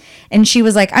 a.m. And she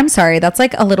was like, I'm sorry, that's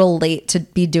like a little late to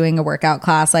be doing a workout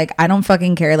class. Like, I don't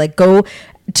fucking care. Like, go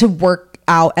to work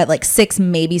out at like 6,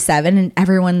 maybe 7. And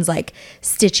everyone's like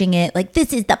stitching it. Like,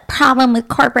 this is the problem with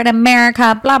corporate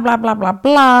America, blah, blah, blah, blah,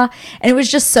 blah. And it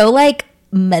was just so like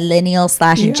millennial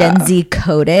 / Gen Z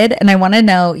coded. And I want to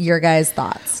know your guys'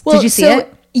 thoughts. Did you see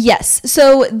it? Yes.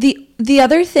 So the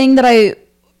other thing that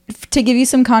to give you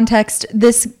some context,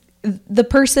 the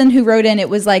person who wrote in, it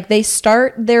was like they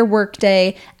start their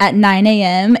workday at 9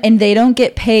 a.m. and they don't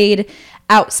get paid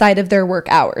outside of their work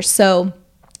hours. So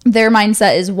their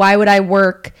mindset is, why would I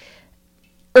work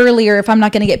earlier if I'm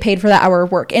not going to get paid for that hour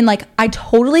of work? And like, I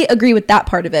totally agree with that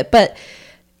part of it. But,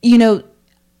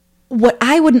 what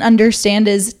I wouldn't understand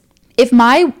is if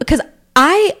my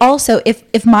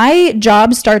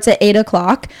job starts at 8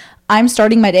 o'clock, I'm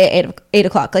starting my day at 8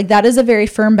 o'clock. Like, that is a very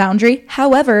firm boundary.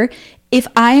 However, if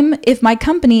my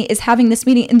company is having this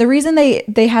meeting, and the reason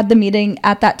they had the meeting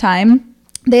at that time,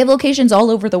 they have locations all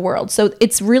over the world. So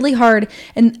it's really hard.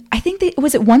 And I think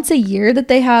was it once a year that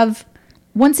they have,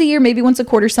 once a year, maybe once a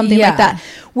quarter, something like that,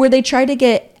 where they try to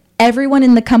get everyone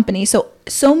in the company. So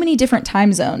many different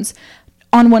time zones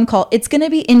on one call. It's going to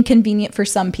be inconvenient for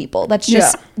some people. That's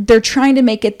just, they're trying to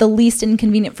make it the least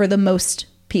inconvenient for the most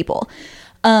people.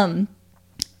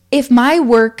 If my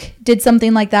work did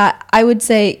something like that, I would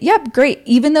say, yeah, great.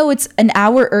 Even though it's an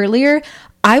hour earlier,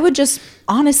 I would just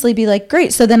honestly be like,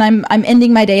 great. So then I'm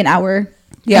ending my day an hour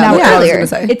earlier.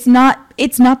 It's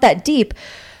not that deep.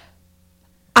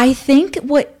 I think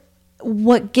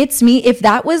what gets me, if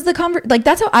that was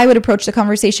that's how I would approach the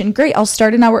conversation. Great, I'll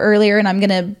start an hour earlier and I'm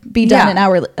gonna be done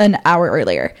an hour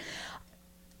earlier.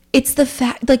 it's the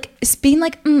fact, like, it's being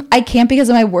like, I can't because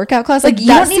of my workout class. Like, You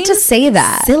don't need to say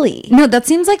that. Silly. No, that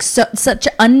seems like such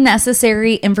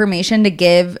unnecessary information to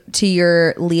give to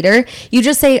your leader. You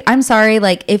just say, I'm sorry,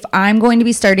 like, if I'm going to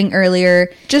be starting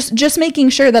earlier. Just making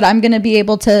sure that I'm going to be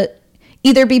able to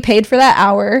either be paid for that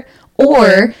hour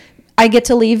or I get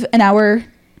to leave an hour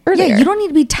earlier. Yeah, you don't need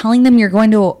to be telling them you're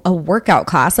going to a workout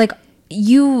class. Like,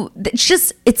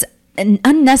 it's an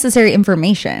unnecessary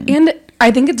information. And I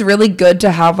think it's really good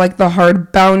to have like the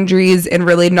hard boundaries and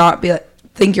really not be like,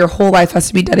 think your whole life has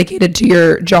to be dedicated to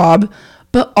your job.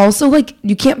 But also, like,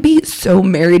 you can't be so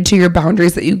married to your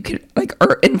boundaries that you could, like,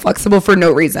 are inflexible for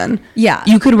no reason. Yeah.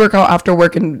 You could work out after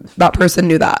work and that person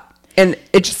knew that. And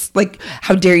it's just like,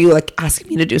 how dare you, like, ask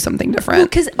me to do something different?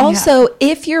 Because also,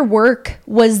 if your work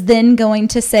was then going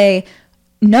to say,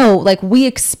 no, like, we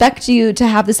expect you to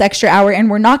have this extra hour and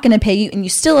we're not going to pay you and you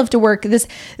still have to work this,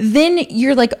 then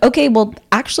you're like, okay, well,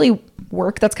 actually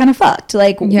work, that's kind of fucked.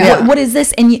 Like, what is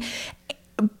this?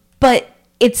 But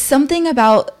it's something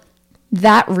about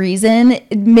that reason.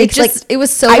 It makes it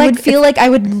was so, I like, would feel like I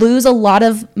would lose a lot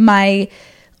of my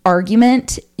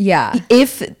argument. Yeah.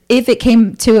 If it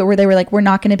came to it where they were like, we're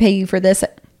not going to pay you for this,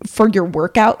 for your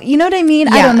workout. You know what I mean?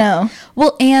 I don't know.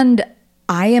 Well, and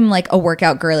I am like a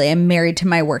workout girly. I'm married to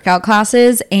my workout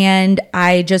classes, and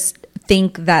I just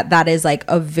think that is like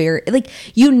a very, like,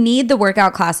 you need the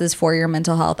workout classes for your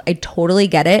mental health. I totally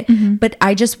get it, but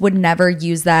I just would never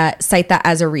cite that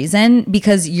as a reason,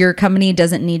 because your company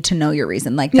doesn't need to know your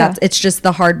reason. Like, it's just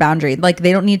the hard boundary. Like,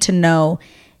 they don't need to know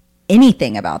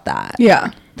anything about that.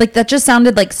 Yeah. Like, that just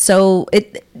sounded like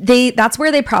that's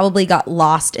where they probably got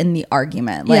lost in the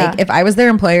argument. Like, if I was their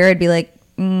employer, I'd be like,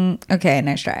 okay,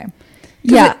 nice try.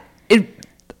 Yeah.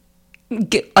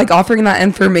 Like, offering that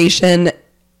information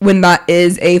when that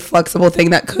is a flexible thing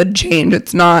that could change.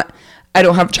 It's not, I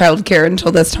don't have childcare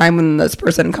until this time when this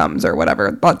person comes or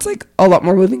whatever. That's like a lot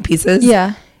more moving pieces.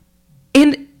 Yeah.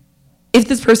 And if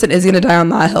this person is going to die on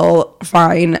that hill,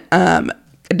 fine.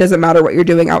 It doesn't matter what you're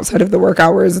doing outside of the work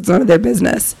hours. It's none of their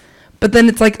business. But then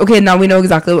it's like, okay, now we know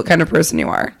exactly what kind of person you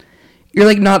are. You're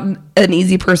like not an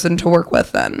easy person to work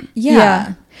with then.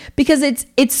 Yeah. Because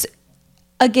it's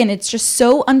again, it's just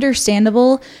so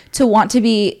understandable to want to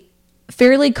be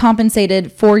fairly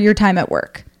compensated for your time at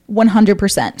work.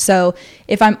 100%. So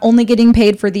if I'm only getting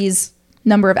paid for these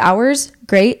number of hours,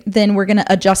 great. Then we're going to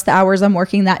adjust the hours I'm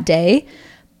working that day.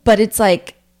 But it's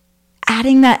like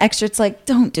adding that extra, it's like,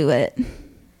 don't do it.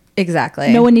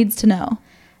 Exactly. No one needs to know.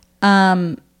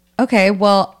 Okay,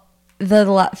 well,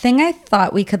 the thing I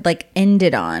thought we could like end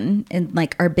it on in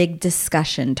like our big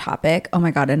discussion topic. Oh my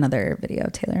God, another video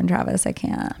of Taylor and Travis. I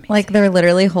can't. Amazing. Like, they're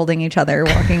literally holding each other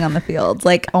walking on the field.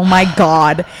 Like, oh my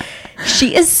God.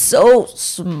 She is so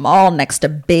small next to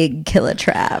big Killa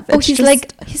Trav.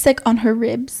 He's like on her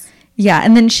ribs. Yeah,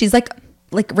 and then she's like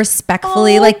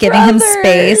respectfully like giving him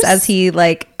space as he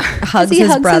like hugs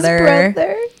his brother.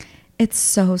 It's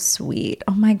so sweet.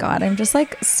 Oh my God. I'm just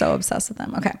like so obsessed with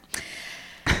them. Okay.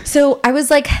 So I was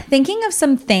like thinking of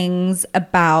some things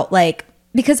about like,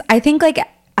 because I think like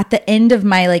at the end of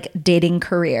my like dating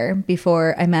career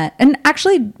before I met, and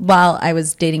actually while I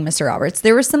was dating Mr. Roberts,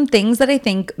 there were some things that I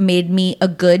think made me a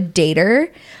good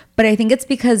dater, but I think it's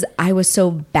because I was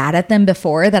so bad at them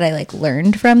before that I like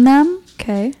learned from them.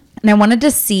 Okay. And I wanted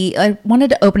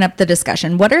to open up the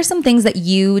discussion. What are some things that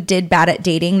you did bad at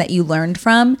dating that you learned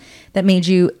from that made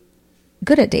you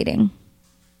good at dating?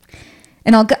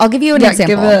 And I'll give you an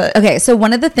example. Okay, so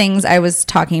one of the things I was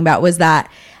talking about was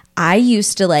that I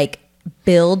used to like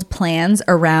build plans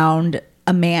around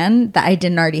a man that I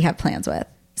didn't already have plans with.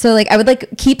 So like I would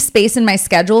like keep space in my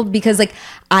schedule because like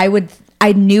I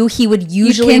knew he would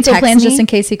usually cancel text plans me. just in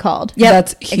case he called. Yeah,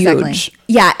 that's huge. Exactly.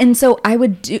 Yeah, and so I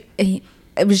would do.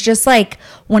 It was just like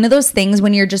one of those things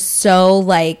when you're just so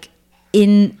like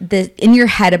in your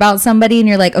head about somebody and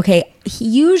you're like, okay,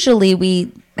 usually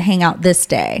we hang out this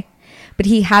day, but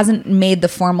he hasn't made the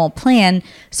formal plan,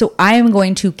 so I am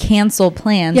going to cancel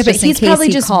plans. Yeah, but just in he's case probably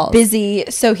he just calls. busy,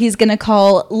 so he's gonna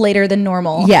call later than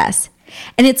normal. Yes.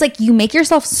 And it's like you make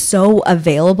yourself so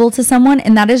available to someone,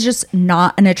 and that is just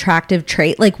not an attractive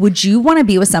trait. Like, would you want to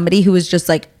be with somebody who is just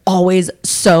like always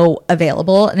so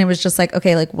available? And it was just like,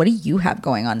 okay, like, what do you have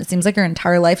going on? It seems like your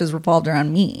entire life is revolved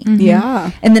around me. Mm-hmm.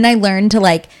 Yeah. And then I learned to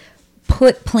like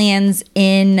put plans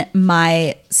in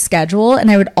my schedule,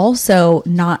 and I would also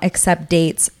not accept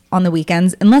dates on the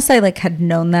weekends unless I like had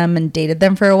known them and dated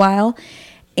them for a while.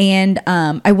 And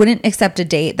I wouldn't accept a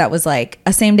date that was like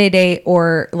a same day date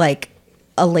or like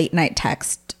a late night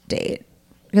text date,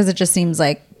 because it just seems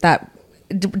like that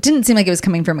didn't seem like it was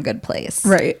coming from a good place.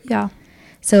 Right. Yeah.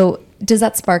 So does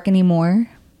that spark any more?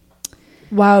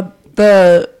 Wow,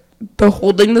 the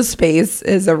holding the space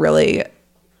is a really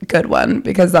good one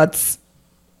because that's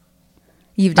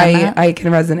You've done that? I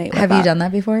can resonate with Have that. you done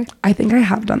that before? I think I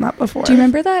have done that before. Do you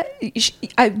remember that?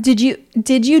 Did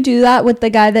you do that with the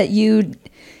guy that you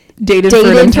dated for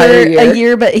an entire a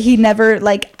year, but he never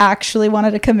like actually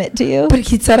wanted to commit to you? But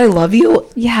he said I love you.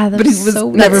 Yeah, but he was so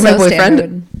never my That's so boyfriend.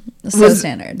 standard. That's so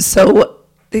standard. So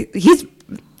he's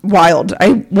wild.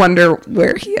 I wonder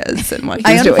where he is and what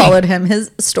I he's doing. unfollowed him. His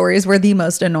stories were the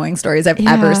most annoying stories I've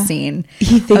ever seen.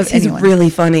 He thinks of he's anyone. really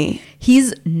funny.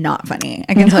 He's not funny.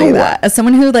 I can tell you that. As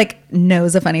someone who like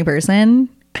knows a funny person,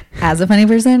 as a funny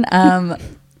person,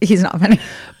 he's not funny.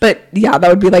 But yeah, that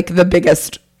would be like the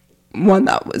biggest one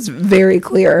that was very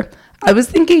clear. I was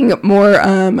thinking more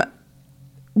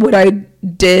what I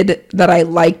did that I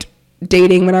liked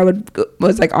dating when I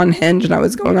was like on Hinge and I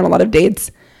was going on a lot of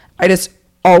dates. I just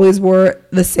always wore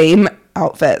the same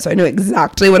outfit. So I knew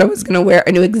exactly what I was going to wear.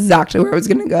 I knew exactly where I was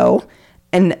going to go.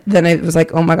 And then I was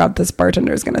like, oh my God, this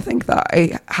bartender is going to think that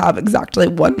I have exactly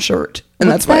one shirt. And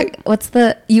that's why.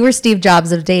 You were Steve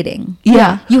Jobs of dating.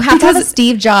 Yeah. You have to have a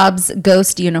Steve Jobs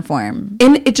ghost uniform.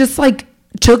 And it just like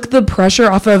took the pressure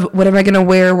off of what am I going to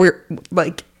wear? Where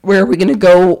are we going to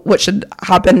go? What should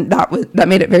happen? That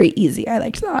made it very easy. I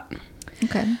liked that.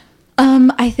 Okay.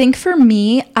 I think for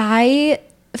me, I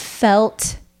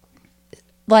felt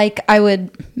like I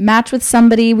would match with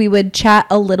somebody, we would chat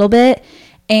a little bit,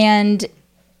 and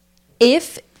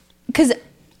because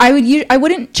I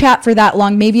wouldn't chat for that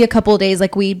long, maybe a couple of days,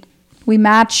 like we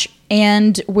match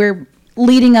and we're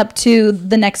leading up to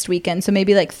the next weekend, so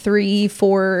maybe like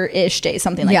 3-4-ish days,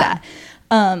 something like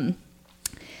that.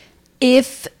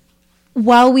 If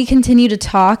while we continue to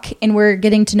talk and we're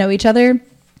getting to know each other,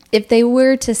 if they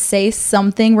were to say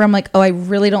something where I'm like, oh, I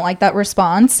really don't like that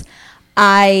response,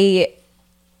 I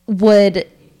would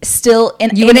still...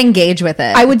 You would engage with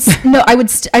it.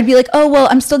 I'd be like, oh, well,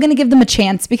 I'm still going to give them a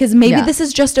chance because maybe this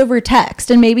is just over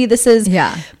text and maybe this is...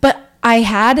 Yeah. But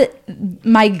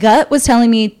my gut was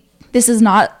telling me this is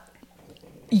not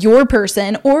your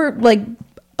person or like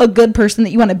a good person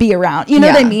that you want to be around. You know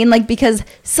what I mean? Like, because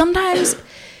sometimes...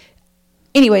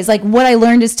 Anyways, like what I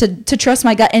learned is to trust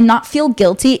my gut and not feel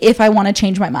guilty if I want to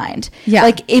change my mind. Yeah.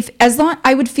 Like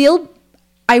I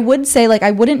would say like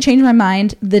I wouldn't change my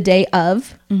mind the day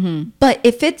of. Mm-hmm. But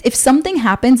if something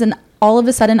happens and all of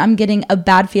a sudden I'm getting a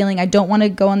bad feeling, I don't want to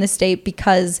go on this date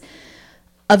because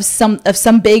of some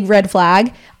big red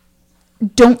flag.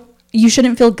 You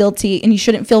shouldn't feel guilty and you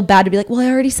shouldn't feel bad to be like, well, I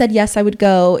already said yes, I would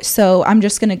go, so I'm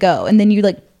just gonna go. And then you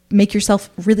like make yourself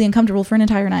really uncomfortable for an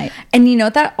entire night. And you know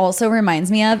what that also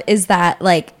reminds me of is that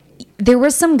like there were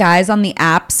some guys on the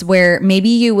apps where maybe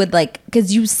you would like,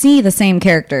 because you see the same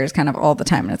characters kind of all the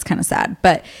time and it's kind of sad,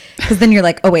 but because then you're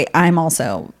like, oh wait, I'm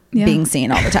also being seen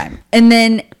all the time. And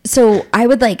then so I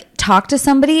would like talk to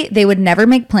somebody, they would never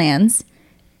make plans,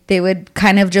 they would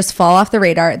kind of just fall off the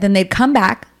radar, then they'd come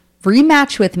back,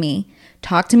 rematch with me,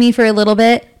 talk to me for a little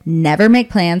bit, never make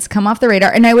plans, come off the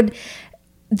radar. And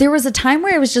there was a time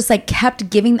where I was just like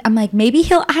I'm like, maybe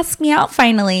he'll ask me out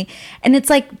finally. And it's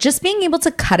like just being able to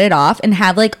cut it off and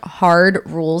have like hard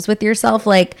rules with yourself.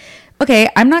 Like, okay,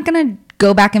 I'm not going to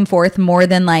go back and forth more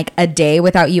than like a day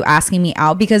without you asking me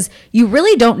out because you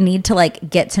really don't need to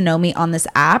like get to know me on this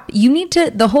app.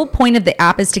 The whole point of the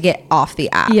app is to get off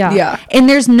the app. Yeah. And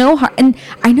there's no and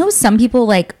I know some people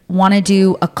like want to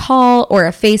do a call or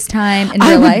a FaceTime in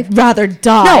real life. Rather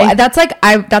die. No,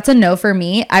 that's a no for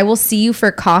me. I will see you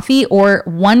for coffee or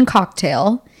one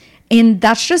cocktail, and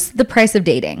that's just the price of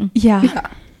dating. Yeah.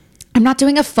 I'm not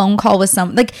doing a phone call with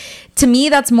like to me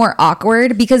that's more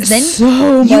awkward because then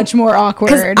so much more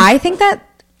awkward. Because I think that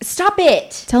stop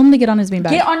it. Tell him to get on his beanbag.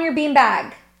 Get on your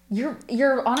beanbag.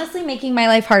 You're honestly making my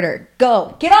life harder.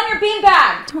 Go. Get on your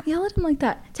beanbag. Don't yell at him like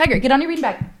that. Tiger, get on your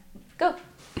beanbag. Go.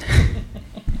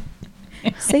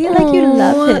 Say it like you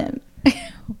love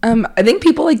him. I think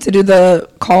people like to do the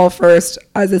call first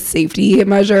as a safety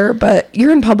measure, but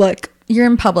you're in public. And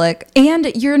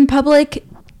you're in public.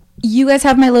 You guys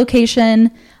have my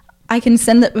location. I can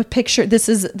send a picture. This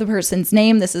is the person's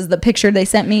name. This is the picture they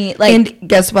sent me. Like, and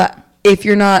guess what? If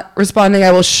you're not responding,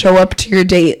 I will show up to your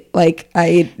date like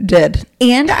I did.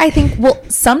 And I think,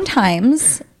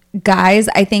 sometimes guys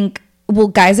and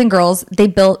girls,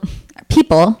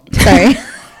 sorry.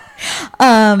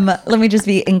 Let me just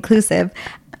be inclusive.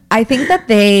 I think that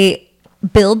they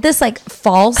build this like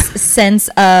false sense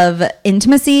of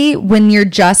intimacy when you're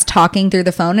just talking through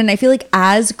the phone. And I feel like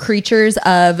as creatures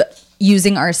of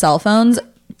using our cell phones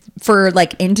for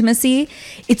like intimacy,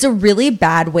 it's a really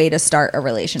bad way to start a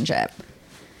relationship.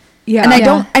 Yeah. And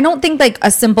I don't think like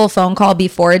a simple phone call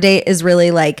before a date is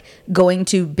really like going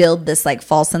to build this like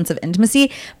false sense of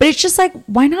intimacy, but it's just like,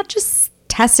 why not just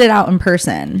test it out in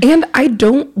person? And I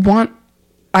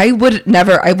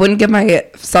wouldn't give my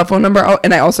cell phone number out,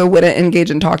 and I also wouldn't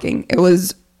engage in talking.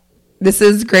 This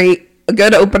is great, a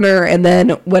good opener, and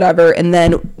then whatever, and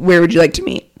then where would you like to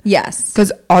meet? Yes.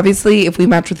 Because obviously if we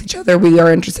match with each other, we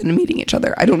are interested in meeting each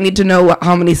other. I don't need to know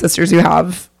how many sisters you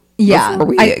have. Yeah, before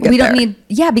we don't there. need.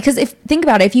 Yeah, because think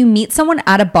about it, if you meet someone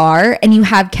at a bar and you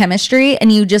have chemistry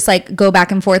and you just like go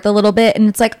back and forth a little bit, and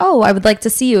it's like, oh, I would like to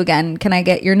see you again. Can I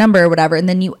get your number or whatever? And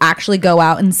then you actually go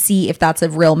out and see if that's a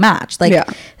real match. Like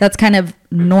that's kind of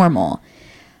normal.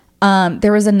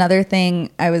 There was another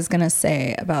thing I was gonna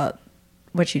say about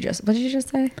what did you just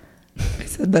say? I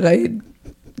said that I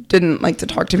didn't like to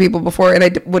talk to people before, and I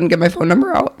wouldn't get my phone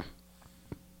number out.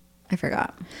 I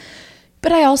forgot.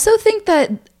 But I also think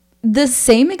that the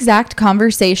same exact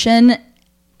conversation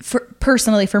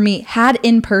personally for me had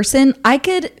in person. I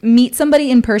could meet somebody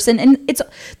in person, and it's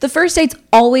the first date's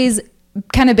always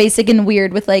kind of basic and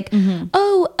weird with like,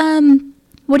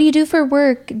 what do you do for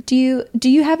work? Do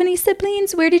you have any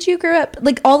siblings? Where did you grow up?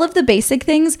 Like all of the basic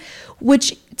things,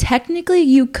 which technically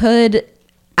you could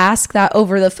ask that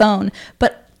over the phone.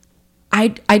 But I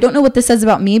don't know what this says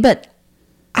about me, but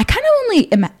I kind of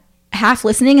only am half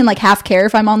listening and like half care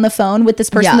if I'm on the phone with this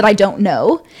person that I don't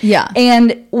know. Yeah.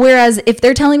 And whereas if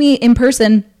they're telling me in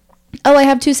person, oh, I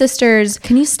have 2 sisters.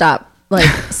 Can you stop like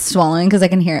swallowing? Because I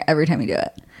can hear it every time you do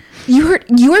it.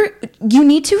 You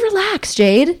need to relax,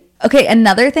 Jade. Okay,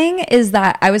 another thing is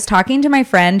that I was talking to my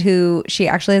friend who she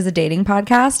actually has a dating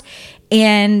podcast,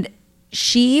 and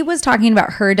she was talking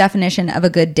about her definition of a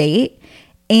good date.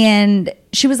 And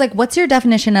she was like, what's your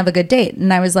definition of a good date?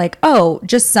 And I was like, oh,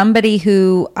 just somebody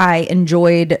who I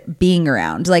enjoyed being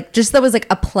around. Like, just that was like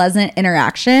a pleasant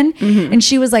interaction. Mm-hmm. And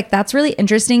she was like, that's really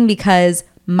interesting because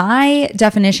my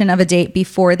definition of a date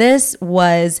before this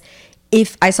was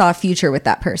if I saw a future with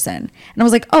that person. And I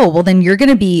was like, oh, well, then you're going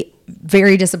to be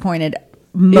very disappointed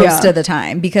most of the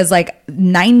time because like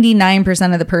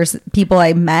 99% of the people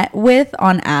I met with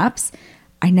on apps,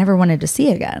 I never wanted to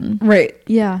see again. Right.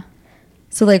 Yeah.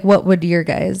 So like, what would your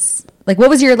guys like? What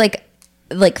was your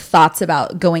like thoughts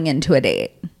about going into a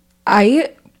date? I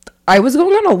was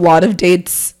going on a lot of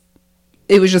dates.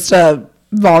 It was just a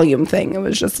volume thing. It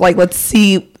was just like, let's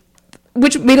see,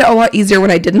 which made it a lot easier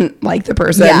when I didn't like the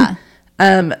person. Yeah.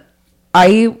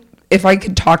 If I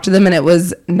could talk to them and it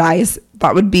was nice,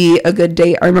 that would be a good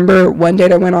date. I remember one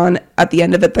date I went on, at the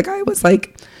end of it, the guy was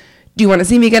like, do you want to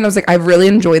see me again? I was like, I've really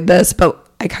enjoyed this, but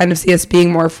I kind of see us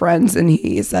being more friends. And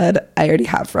he said, I already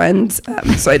have friends,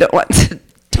 so I don't want to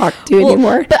talk to you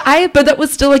anymore. But that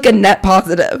was still like a net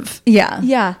positive. Yeah.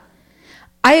 Yeah.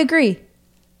 I agree.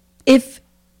 I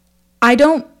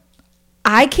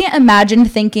can't imagine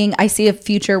thinking I see a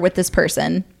future with this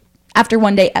person after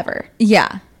one day ever.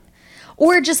 Yeah.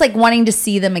 Or just like wanting to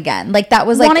see them again. Like that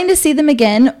was like wanting to see them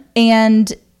again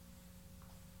and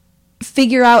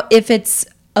figure out if it's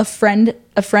a friend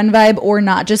vibe or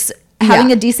not. Just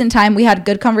having a decent time. We had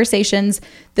good conversations.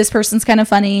 This person's kind of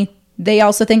funny. They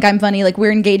also think I'm funny. Like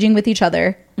we're engaging with each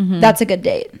other. Mm-hmm. That's a good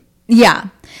date. Yeah.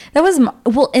 That was,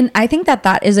 well, and I think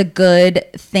that is a good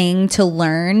thing to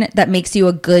learn that makes you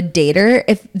a good dater.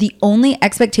 If the only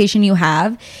expectation you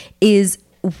have is,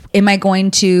 am I going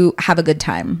to have a good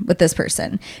time with this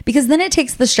person? Because then it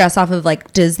takes the stress off of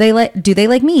like, do they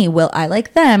like me? Will I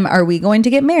like them? Are we going to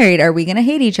get married? Are we going to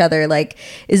hate each other? Like,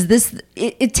 is this,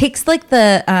 it takes like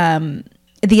the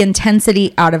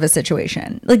intensity out of a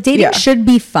situation. Like dating should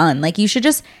be fun. Like you should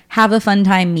just have a fun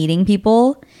time meeting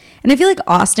people. And I feel like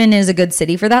Austin is a good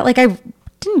city for that. Like I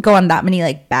didn't go on that many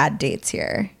like bad dates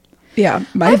here. Yeah.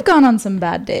 I've gone on some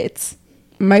bad dates.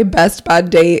 My best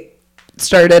bad date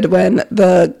started when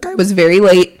the guy was very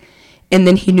late and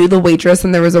then he knew the waitress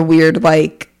and there was a weird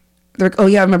like, they're like, oh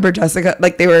yeah, I remember Jessica.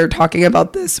 Like they were talking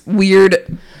about this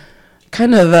weird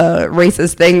kind of a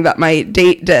racist thing that my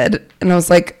date did. And I was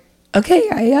like, okay,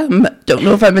 I don't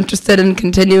know if I'm interested in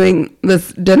continuing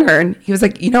this dinner. And he was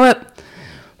like, you know what?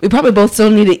 We probably both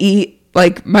still need to eat.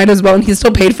 Like, might as well. And he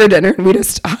still paid for dinner. And we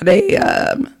just had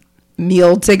a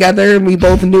meal together. And we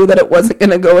both knew that it wasn't going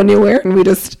to go anywhere. And we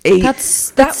just ate.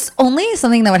 That's only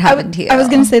something that would happen to you. I was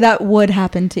going to say that would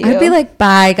happen to you. I'd be like,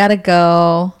 bye, gotta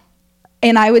go.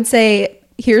 And I would say,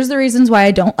 here's the reasons why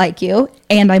I don't like you.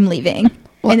 And I'm leaving.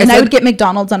 Well, and then I would get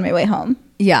McDonald's on my way home.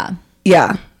 Yeah.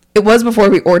 Yeah. It was before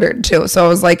we ordered, too. So I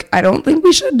was like, I don't think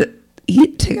we should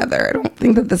eat together. I don't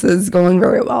think that this is going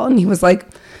very well. And he was like,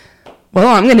 well,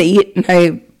 I'm going to eat. And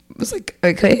I was like,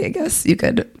 okay, I guess you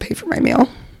could pay for my meal.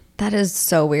 That is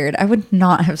so weird. I would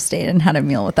not have stayed and had a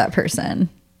meal with that person.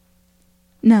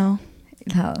 No.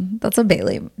 That's a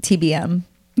Bailey TBM.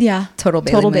 Yeah. Total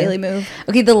Bailey move.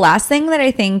 Okay, the last thing that I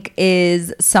think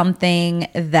is something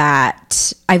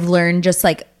that I've learned just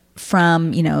like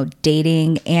from, you know,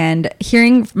 dating and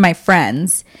hearing my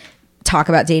friends talk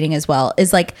about dating as well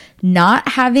is like not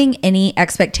having any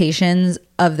expectations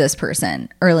of this person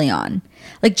early on.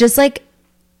 Like just like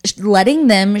letting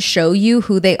them show you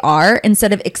who they are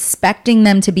instead of expecting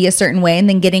them to be a certain way and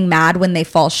then getting mad when they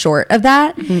fall short of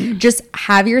that. Just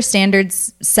have your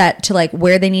standards set to like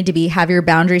where they need to be, have your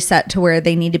boundaries set to where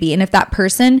they need to be. And if that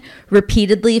person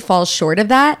repeatedly falls short of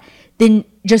that, then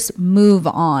just move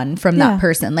on from that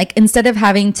person. Like instead of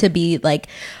having to be like,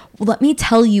 well, let me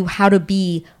tell you how to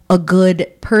be a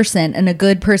good person and a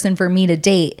good person for me to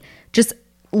date, just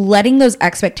letting those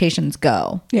expectations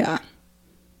go. Yeah.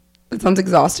 It sounds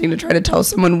exhausting to try to tell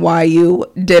someone why you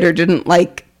did or didn't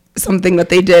like something that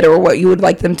they did or what you would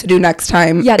like them to do next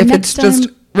time. Yeah, if it's just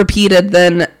repeated,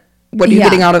 then what are you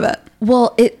getting out of it?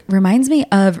 Well, it reminds me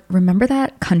of, remember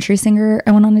that country singer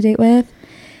I went on a date with?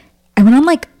 I went on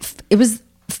like, it was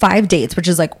 5 dates, which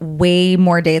is like way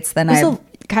more dates than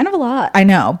kind of a lot. I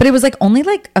know, but it was like only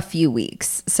like a few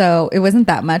weeks. So it wasn't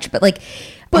that much, but like.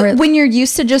 But when you're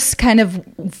used to just kind of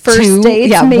first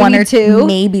dates, maybe one or two,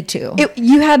 maybe two.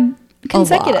 You had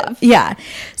consecutive. Yeah.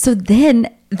 So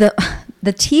then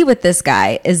the tea with this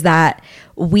guy is that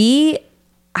we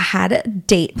had a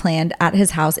date planned at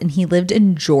his house and he lived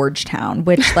in Georgetown,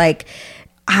 which like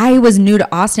I was new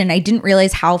to Austin. I didn't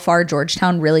realize how far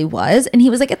Georgetown really was. And he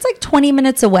was like, it's like 20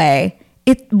 minutes away.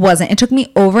 It wasn't. It took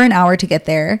me over an hour to get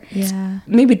there. Yeah.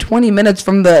 Maybe 20 minutes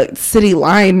from the city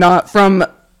line, not from...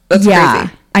 That's crazy.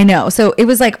 I know. So it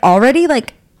was like already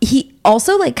like he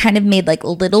also like kind of made like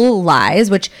little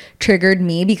lies, which triggered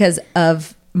me because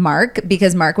Mark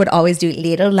would always do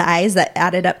little lies that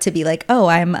added up to be like, oh,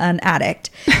 I'm an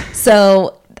addict.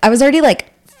 So I was already like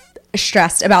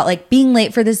stressed about like being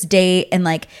late for this date and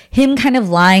like him kind of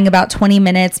lying about 20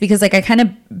 minutes because like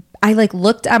I like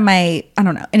looked at I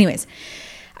don't know. Anyways,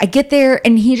 I get there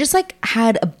and he just like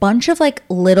had a bunch of like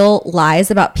little lies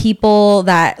about people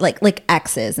that like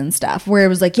exes and stuff where it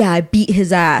was like, yeah, I beat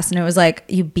his ass. And it was like,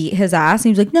 you beat his ass? And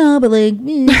he was like, no, but like,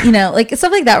 you know, like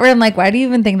stuff like that where I'm like, why do you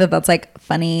even think that that's like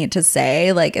funny to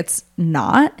say? Like it's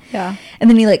not. Yeah. And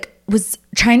then he like was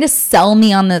trying to sell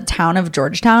me on the town of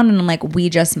Georgetown. And I'm like, we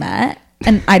just met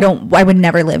and I would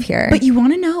never live here. But you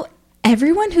want to know,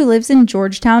 everyone who lives in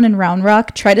Georgetown and Round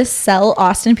Rock try to sell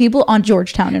Austin people on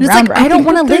Georgetown and Round like, Rock. I don't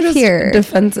want to live here.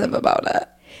 Defensive about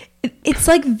it. It's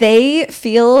like they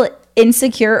feel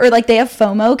insecure or like they have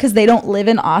FOMO because they don't live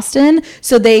in Austin.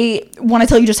 So they want to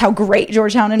tell you just how great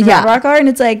Georgetown and Round Rock are. And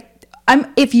it's like,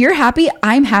 if you're happy,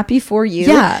 I'm happy for you.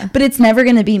 Yeah. But it's never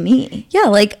going to be me. Yeah.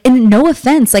 Like, and no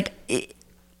offense, like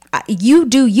you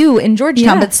do you in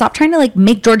Georgetown, but stop trying to like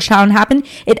make Georgetown happen.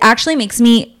 It actually makes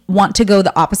me want to go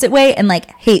the opposite way and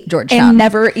like hate Georgetown and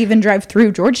never even drive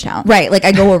through Georgetown. Right. Like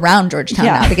I go around Georgetown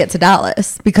now to get to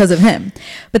Dallas because of him.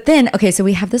 But then, okay, so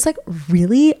we have this like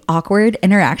really awkward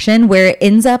interaction where it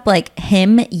ends up like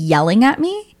him yelling at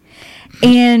me.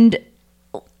 And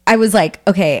I was like,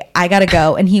 okay, I gotta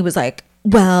go. And he was like,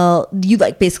 well, you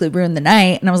like basically ruined the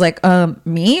night. And I was like,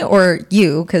 me or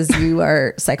you? Because you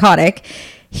are psychotic.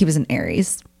 He was an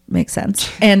Aries. Makes sense.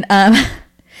 And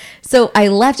so I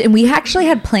left and we actually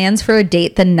had plans for a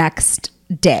date the next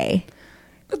day.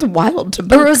 That's wild to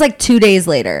book. Or it was like 2 days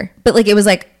later. But like it was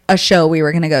like a show we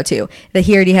were going to go to that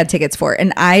he already had tickets for.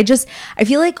 And I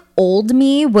feel like old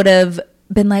me would have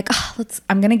been like, oh,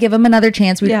 I'm going to give him another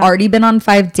chance. We've already been on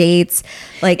 5 dates.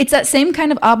 Like it's that same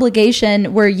kind of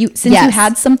obligation where since you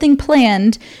had something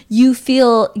planned, you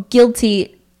feel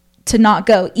guilty to not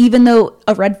go, even though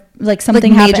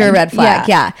something major happened. red flag.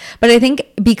 Yeah. But I think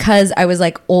because I was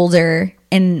like older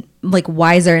and like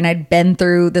wiser and I'd been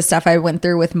through the stuff I went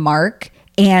through with Mark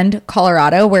and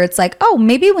Colorado, where it's like, oh,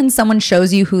 maybe when someone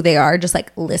shows you who they are, just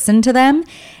like listen to them.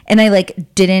 And I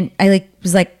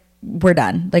was like, we're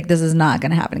done. Like, this is not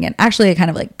going to happen again. Actually, I kind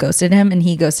of like ghosted him and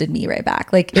he ghosted me right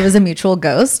back. Like it was a mutual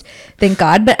ghost, thank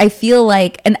God. But I feel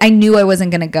like, and I knew I wasn't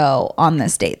going to go on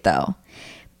this date though.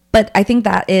 But I think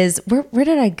that is, where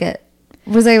did I get?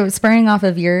 Was I spurring off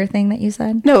of your thing that you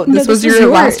said? No, this was your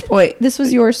last point. This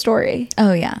was your story.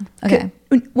 Oh, yeah. Okay.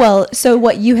 Well, so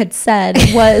what you had said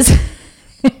was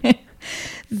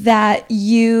that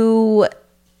you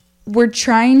were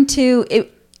trying to...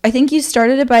 I think you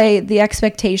started it by the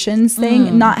expectations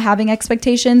thing, not having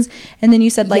expectations. And then you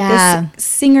said like this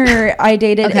singer I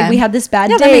dated and we had this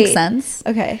bad date. That makes sense.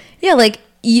 Okay. Yeah, like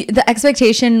the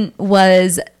expectation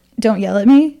was... don't yell at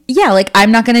me. Yeah, like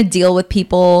I'm not going to deal with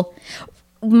people.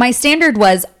 My standard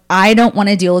was I don't want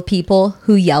to deal with people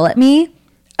who yell at me,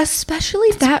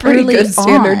 Especially that pretty early good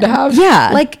standard on. to have. Yeah.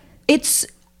 Like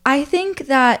I think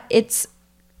that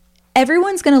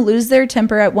everyone's going to lose their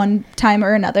temper at one time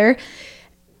or another.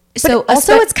 But So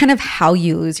also it's kind of how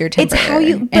you lose your temper. It's how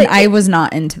you- and but I was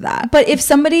not into that. But if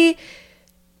somebody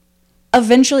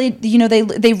eventually,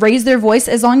 they raise their voice,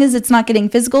 as long as it's not getting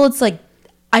physical, it's like,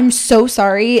 I'm so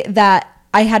sorry that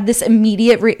I had this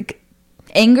immediate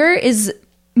anger is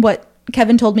what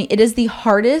Kevin told me. It is the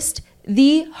hardest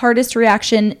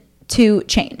reaction to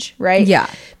change, right? Yeah.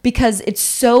 Because it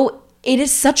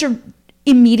is such a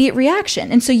immediate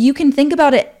reaction. And so you can think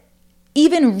about it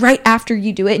even right after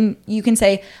you do it, and you can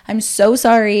say, I'm so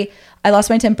sorry, I lost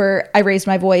my temper, I raised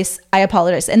my voice, I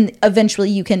apologize. And eventually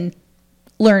you can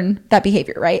learn that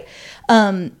behavior, right?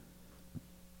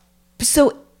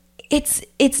 So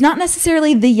it's not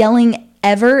necessarily the yelling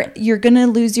ever. You're gonna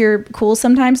lose your cool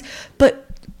sometimes, but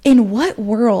in what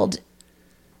world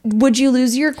would you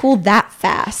lose your cool that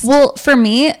fast? Well, for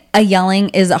me, a yelling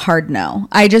is a hard no.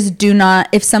 I just do not,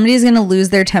 if somebody's going to lose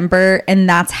their temper and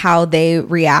that's how they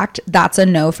react, that's a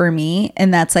no for me.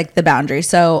 And that's like the boundary.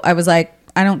 So I was like,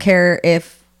 I don't care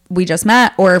if we just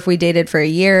met or if we dated for a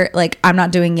year, like I'm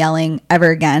not doing yelling ever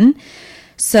again.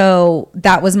 So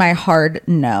that was my hard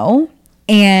no.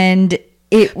 And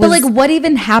it was, But like, what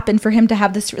even happened for him to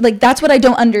have this? Like, that's what I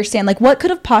don't understand. Like, what could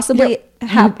have possibly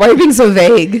happened? Why are you being so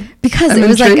vague? because I'm it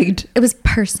was intrigued. like, it was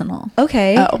personal.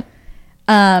 Okay.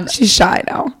 Oh, she's shy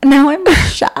now. Now I'm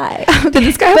shy. Did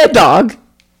this guy have a dog?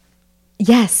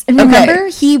 Yes. And remember,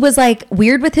 he was like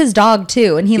weird with his dog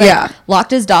too. And he like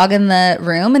locked his dog in the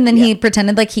room. And then he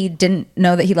pretended like he didn't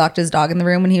know that he locked his dog in the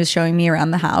room when he was showing me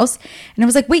around the house. And I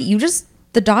was like, wait,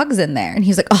 the dog's in there. And he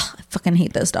was like, oh, I fucking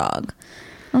hate this dog.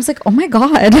 I was like, oh my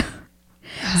God.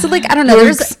 So like, I don't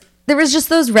know. There was just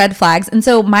those red flags. And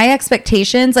so my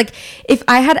expectations, like if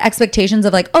I had expectations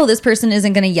of like, oh, this person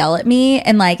isn't going to yell at me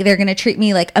and like, they're going to treat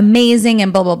me like amazing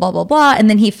and blah, blah, blah, blah, blah. And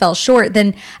then he fell short.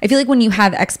 Then I feel like when you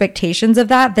have expectations of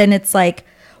that, then it's like,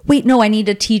 wait, no, I need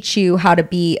to teach you how to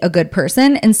be a good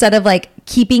person instead of like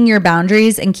keeping your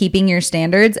boundaries and keeping your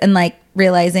standards and like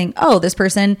realizing, oh, this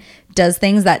person does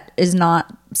things that is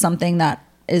not something that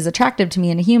is attractive to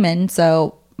me in a human.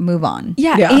 So move on.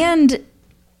 Yeah. And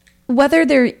whether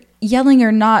they're yelling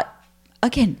or not,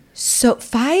 again, so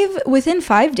within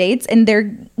 5 dates and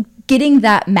they're getting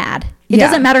that mad. It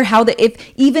doesn't matter how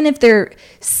even if they're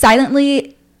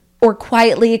silently or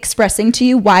quietly expressing to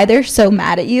you why they're so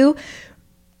mad at you.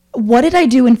 What did I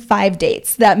do in 5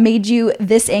 dates that made you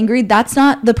this angry? That's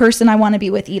not the person I want to be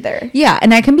with either. Yeah.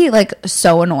 And I can be like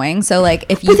so annoying. So like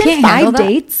if you Within can't handle 5 that,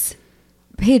 dates,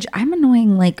 Paige, I'm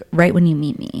annoying like right when you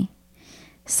meet me.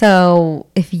 So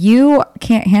if you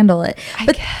can't handle it,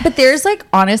 but there's like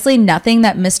honestly nothing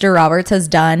that Mr. Roberts has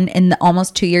done in the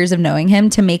almost 2 years of knowing him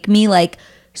to make me like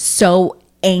so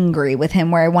angry with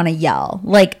him where I want to yell.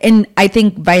 Like, and I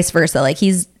think vice versa. Like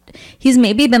he's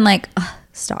maybe been like,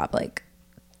 stop, like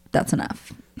that's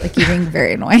enough. Like you're being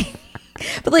very annoying.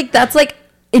 But like that's like,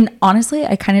 and honestly,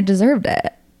 I kind of deserved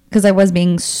it because I was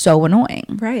being so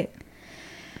annoying. right?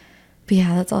 But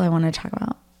yeah, that's all I wanted to talk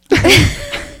about.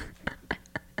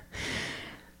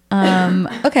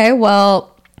 Okay,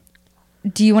 well,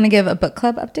 do you want to give a book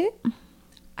club update?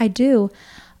 I do.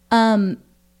 What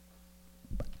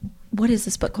is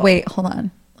this book called? Wait, hold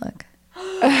on. Look.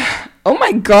 Oh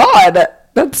my God.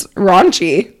 That's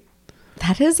raunchy.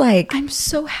 That is like I'm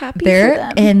so happy for they're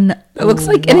them. in It looks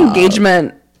like an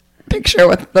engagement picture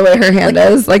with the way her hand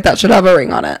is. Like that should have a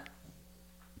ring on it.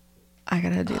 I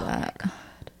gotta do that.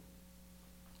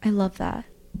 I love that.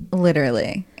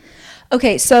 Literally.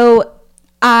 Okay, so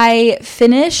I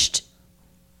finished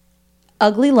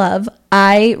Ugly Love.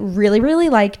 I really, really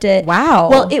liked it. Wow.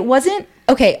 Well, it wasn't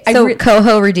okay. So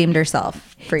Coho redeemed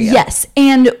herself for you. Yes,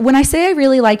 and when I say I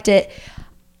really liked it,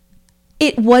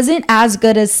 it wasn't as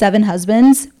good as Seven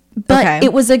Husbands, but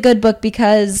it was a good book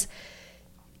because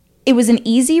it was an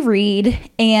easy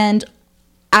read, and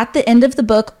at the end of the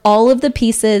book, all of the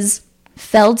pieces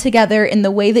fell together in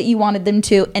the way that you wanted them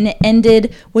to, and it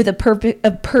ended with a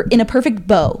perfect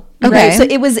bow. Okay. Right? So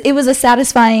it was a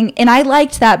satisfying, and I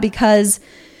liked that because,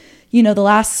 the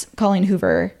last Colleen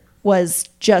Hoover was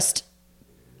just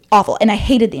awful, and I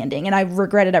hated the ending, and I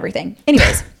regretted everything.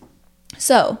 Anyways,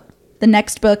 so the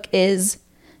next book is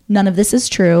None of This Is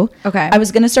True. Okay. I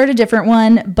was going to start a different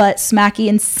one, but Smacky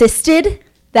insisted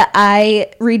that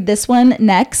I read this one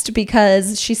next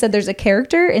because she said there's a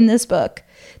character in this book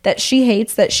that she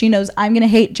hates that she knows I'm going to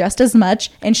hate just as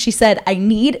much. And she said, I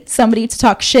need somebody to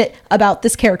talk shit about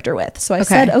this character with. So I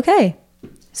said, okay.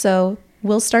 So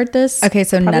we'll start this. Okay,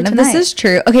 so probably none of tonight. this is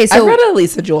true. Okay, I've so read a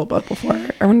Lisa Jewell book before.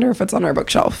 I wonder if it's on our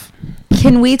bookshelf.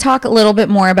 can we talk a little bit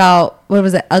more about, what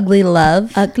was it, Ugly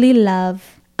Love? Ugly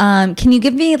Love. Can you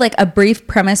give me like a brief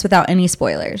premise without any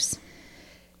spoilers?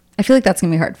 I feel like that's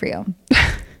gonna be hard for you.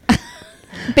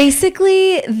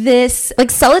 Basically, this.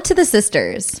 Like, sell it to the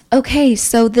sisters. Okay,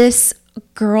 so this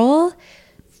girl,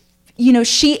 you know,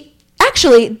 she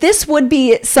actually, this would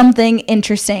be something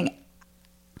interesting.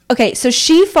 Okay, so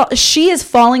she is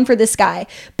falling for this guy,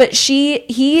 but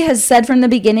he has said from the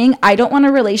beginning, I don't want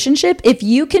a relationship. If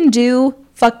you can do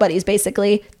fuck buddies,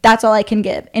 basically, that's all I can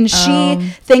give. And she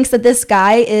thinks that this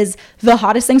guy is the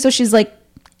hottest thing, so she's like,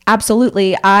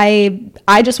 absolutely, I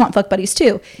just want fuck buddies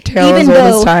too. Tale as old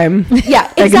as time. Yeah,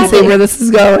 exactly. I can see where this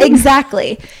is going.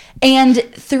 Exactly. And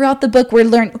throughout the book, we're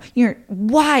learning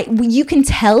why you can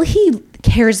tell he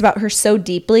cares about her so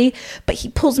deeply, but he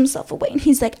pulls himself away and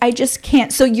he's like, I just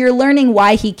can't. So you're learning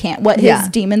why he can't, what his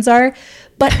demons are.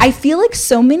 But I feel like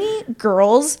so many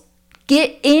girls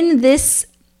get in this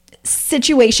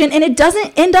situation and it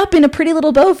doesn't end up in a pretty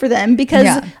little bow for them,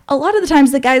 because a lot of the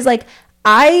times the guy's like,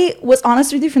 I was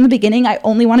honest with you from the beginning. I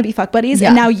only want to be fuck buddies,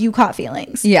 and now you caught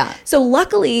feelings. Yeah. So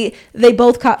luckily, they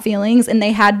both caught feelings, and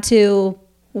they had to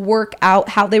work out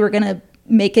how they were gonna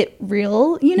make it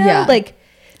real. You know, like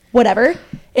whatever.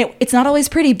 It's not always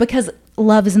pretty, because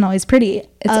love isn't always pretty.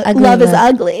 It's ugly. Love is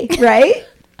ugly, right?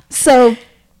 So,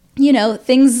 you know,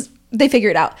 things, they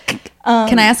figure it out.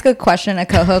 Can I ask a question, a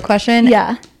coho question?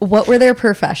 Yeah. What were their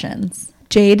professions?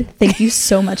 Jade, thank you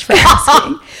so much for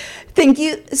asking. Thank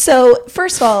you. So,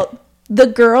 first of all, the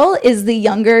girl is the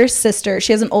younger sister.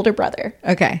 She has an older brother.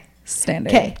 Okay.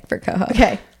 Standard for coho.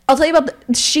 Okay. I'll tell you about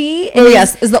she is. Oh,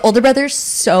 yes. Is the older brother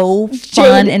so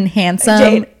fun and handsome?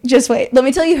 Jade, just wait. Let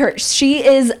me tell you her. She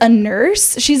is a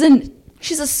nurse. She's an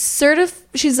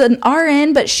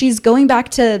RN, but she's going back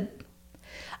to,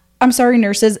 I'm sorry,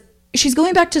 nurses. She's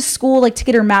going back to school, like, to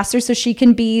get her master's so she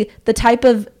can be the type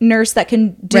of nurse that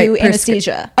can do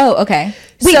anesthesia. Oh, okay.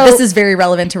 Wait, so, this is very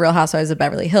relevant to Real Housewives of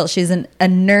Beverly Hills. She's a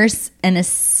nurse and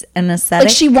anesthetic.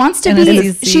 Like, she wants to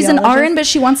be, she's an RN, but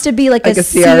she wants to be like a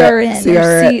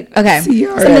CRN. Okay.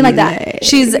 Something like that.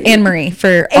 She's Anne Marie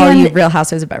for all you Real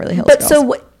Housewives of Beverly Hills girls.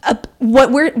 So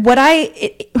what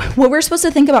we're supposed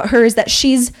to think about her is that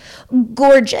she's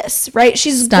gorgeous, right?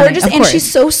 She's stunning, gorgeous, and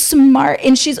she's so smart,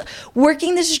 and she's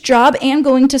working this job and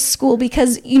going to school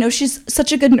because, you know, she's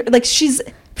such a good, like, she's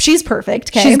perfect.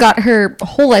 Okay? She's got her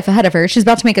whole life ahead of her. She's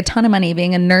about to make a ton of money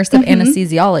being a nurse of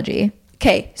anesthesiology.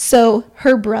 Okay, so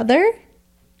her brother,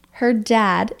 her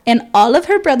dad, and all of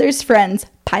her brother's friends,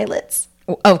 pilots.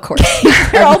 Of course.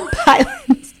 They're all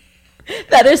pilots.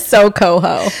 That is so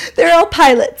coho. They're all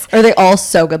pilots. Are they all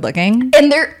so good looking? And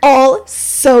they're all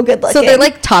so good looking. So they're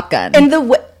like Top Gun. And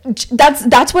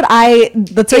that's what I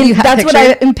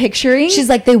am picturing. She's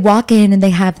like, they walk in and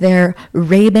they have their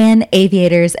Ray-Ban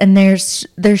aviators and their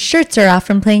shirts are off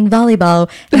from playing volleyball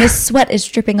and the sweat is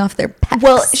dripping off their pecs.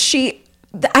 Well,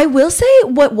 I will say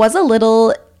what was a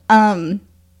little I'm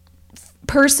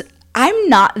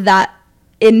not that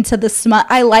into the smut.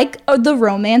 I like the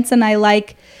romance, and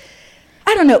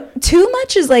I don't know, too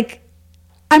much is like,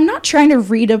 I'm not trying to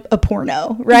read a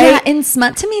porno, right? Yeah, and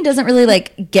smut to me doesn't really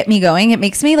like get me going. It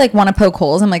makes me like want to poke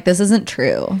holes. I'm like, this isn't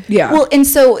true. Yeah. Well, and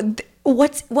so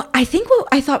what I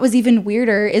thought was even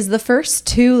weirder is the first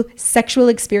two sexual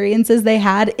experiences they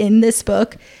had in this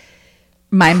book.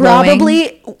 Mind-blowing.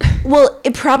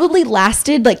 It probably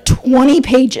lasted like 20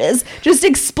 pages just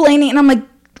explaining, and I'm like,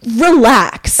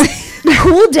 relax.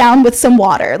 Cool down with some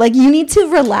water. Like, you need to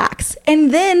relax.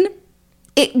 And then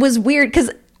it was weird because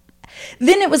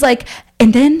then it was like,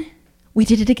 and then we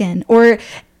did it again.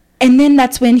 And then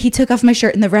that's when he took off my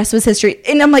shirt and the rest was history.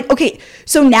 And I'm like, okay,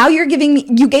 so now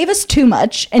you gave us too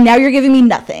much and now you're giving me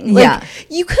nothing. Like,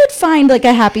 you could find like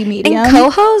a happy medium. And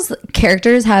Coho's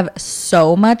characters have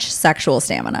so much sexual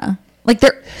stamina. Like,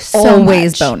 they're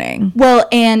always boning. Well,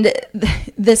 and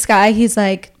this guy, he's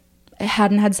like,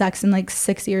 hadn't had sex in like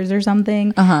 6 years or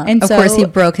something. And of course he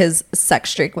broke his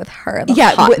sex streak with her.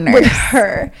 With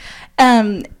her.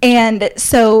 And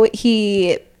so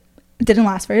he didn't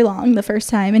last very long the first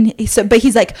time, and but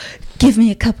he's like, give me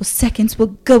a couple seconds, we'll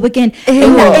go again.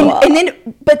 And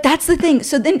then, but that's the thing.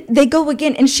 So then they go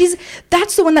again, and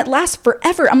that's the one that lasts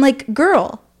forever. I'm like,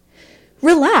 girl,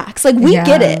 relax. Like, we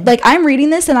get it. Like, I'm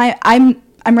reading this and I'm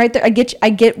right there. I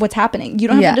get what's happening. You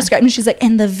don't have to describe. And she's like,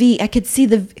 and the V, I could see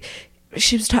the V.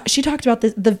 She talked about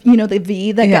the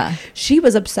V that she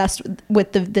was obsessed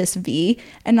with this V,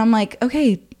 and I'm like,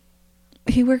 okay,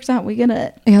 he works out, we get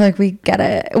it. You're like, we get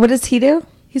it. What does he do?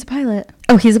 He's a pilot.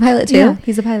 Oh, he's a pilot too? Yeah,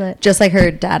 he's a pilot. Just like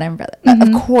her dad and brother.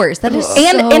 Of course. That is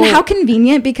And how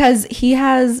convenient, because he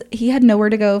had nowhere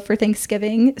to go for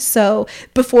Thanksgiving. So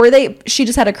before she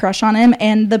just had a crush on him,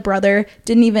 and the brother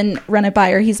didn't even run it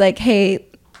by her. He's like, hey,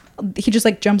 he just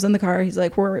like jumps in the car. He's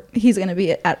like, he's gonna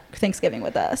be at Thanksgiving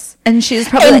with us. And she's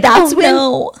probably And like, that's oh, when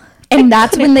no. And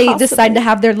that's when they decide to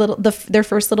have their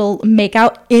first little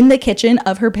makeout in the kitchen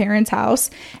of her parents' house,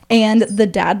 and the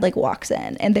dad like walks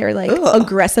in, and they're like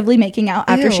aggressively making out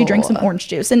after she drinks some orange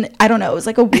juice. And I don't know, it was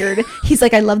like a weird. He's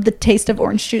like, I love the taste of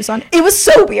orange juice on. It was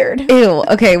so weird. Ew.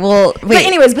 Okay. Well, wait. But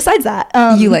anyways, besides that,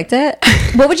 you liked it?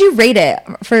 What would you rate it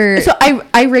for? So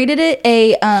I rated it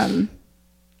a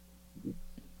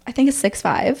I think a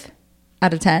 6.5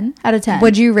 out of 10. out of 10.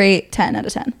 Would you rate? 10 out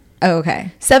of 10? Oh,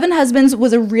 okay. Seven Husbands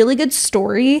was a really good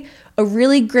story, a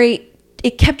really great.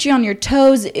 It kept you on your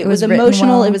toes. It was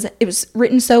emotional. Well. It was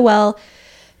written so well.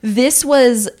 This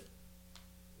was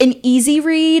an easy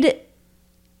read.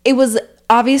 It was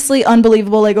obviously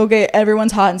unbelievable. Like, okay,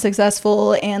 everyone's hot and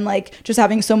successful, and like just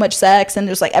having so much sex, and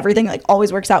just like everything like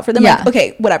always works out for them. Yeah. Like,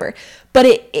 okay, whatever. But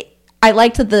I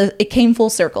liked that it came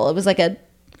full circle. It was like a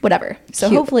whatever. So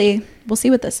Cute. hopefully we'll see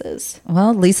what this is.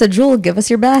 Well, Lisa Jewell, give us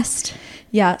your best.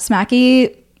 Yeah,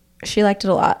 Smacky, she liked it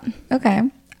a lot. Okay.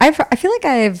 I feel like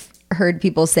I've heard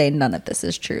people say none of this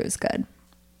is true is good.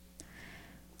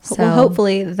 So Well,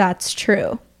 hopefully that's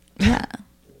true. yeah.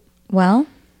 Well,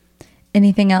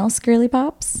 anything else, girly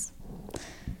pops?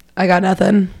 I got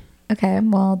nothing. Okay.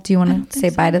 Well, do you want to say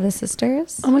bye to the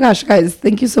sisters? Oh my gosh, guys,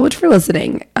 thank you so much for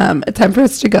listening. It's time for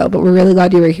us to go, but we're really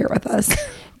glad you were here with us.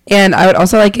 And I would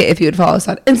also like it if you would follow us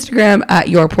on Instagram at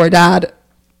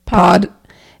yourpoordadpod.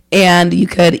 And you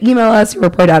could email us,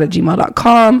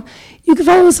 yourpoordad@gmail.com. You can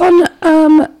follow us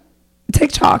on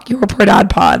TikTok,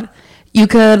 yourpoordadpod. You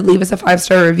could leave us a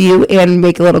 5-star review and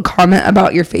make a little comment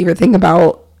about your favorite thing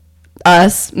about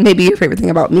us. Maybe your favorite thing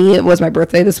about me. It was my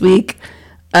birthday this week.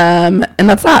 And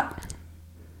that's that.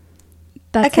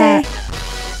 That's Okay.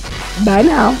 that. Bye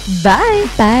now. Bye.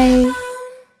 Bye.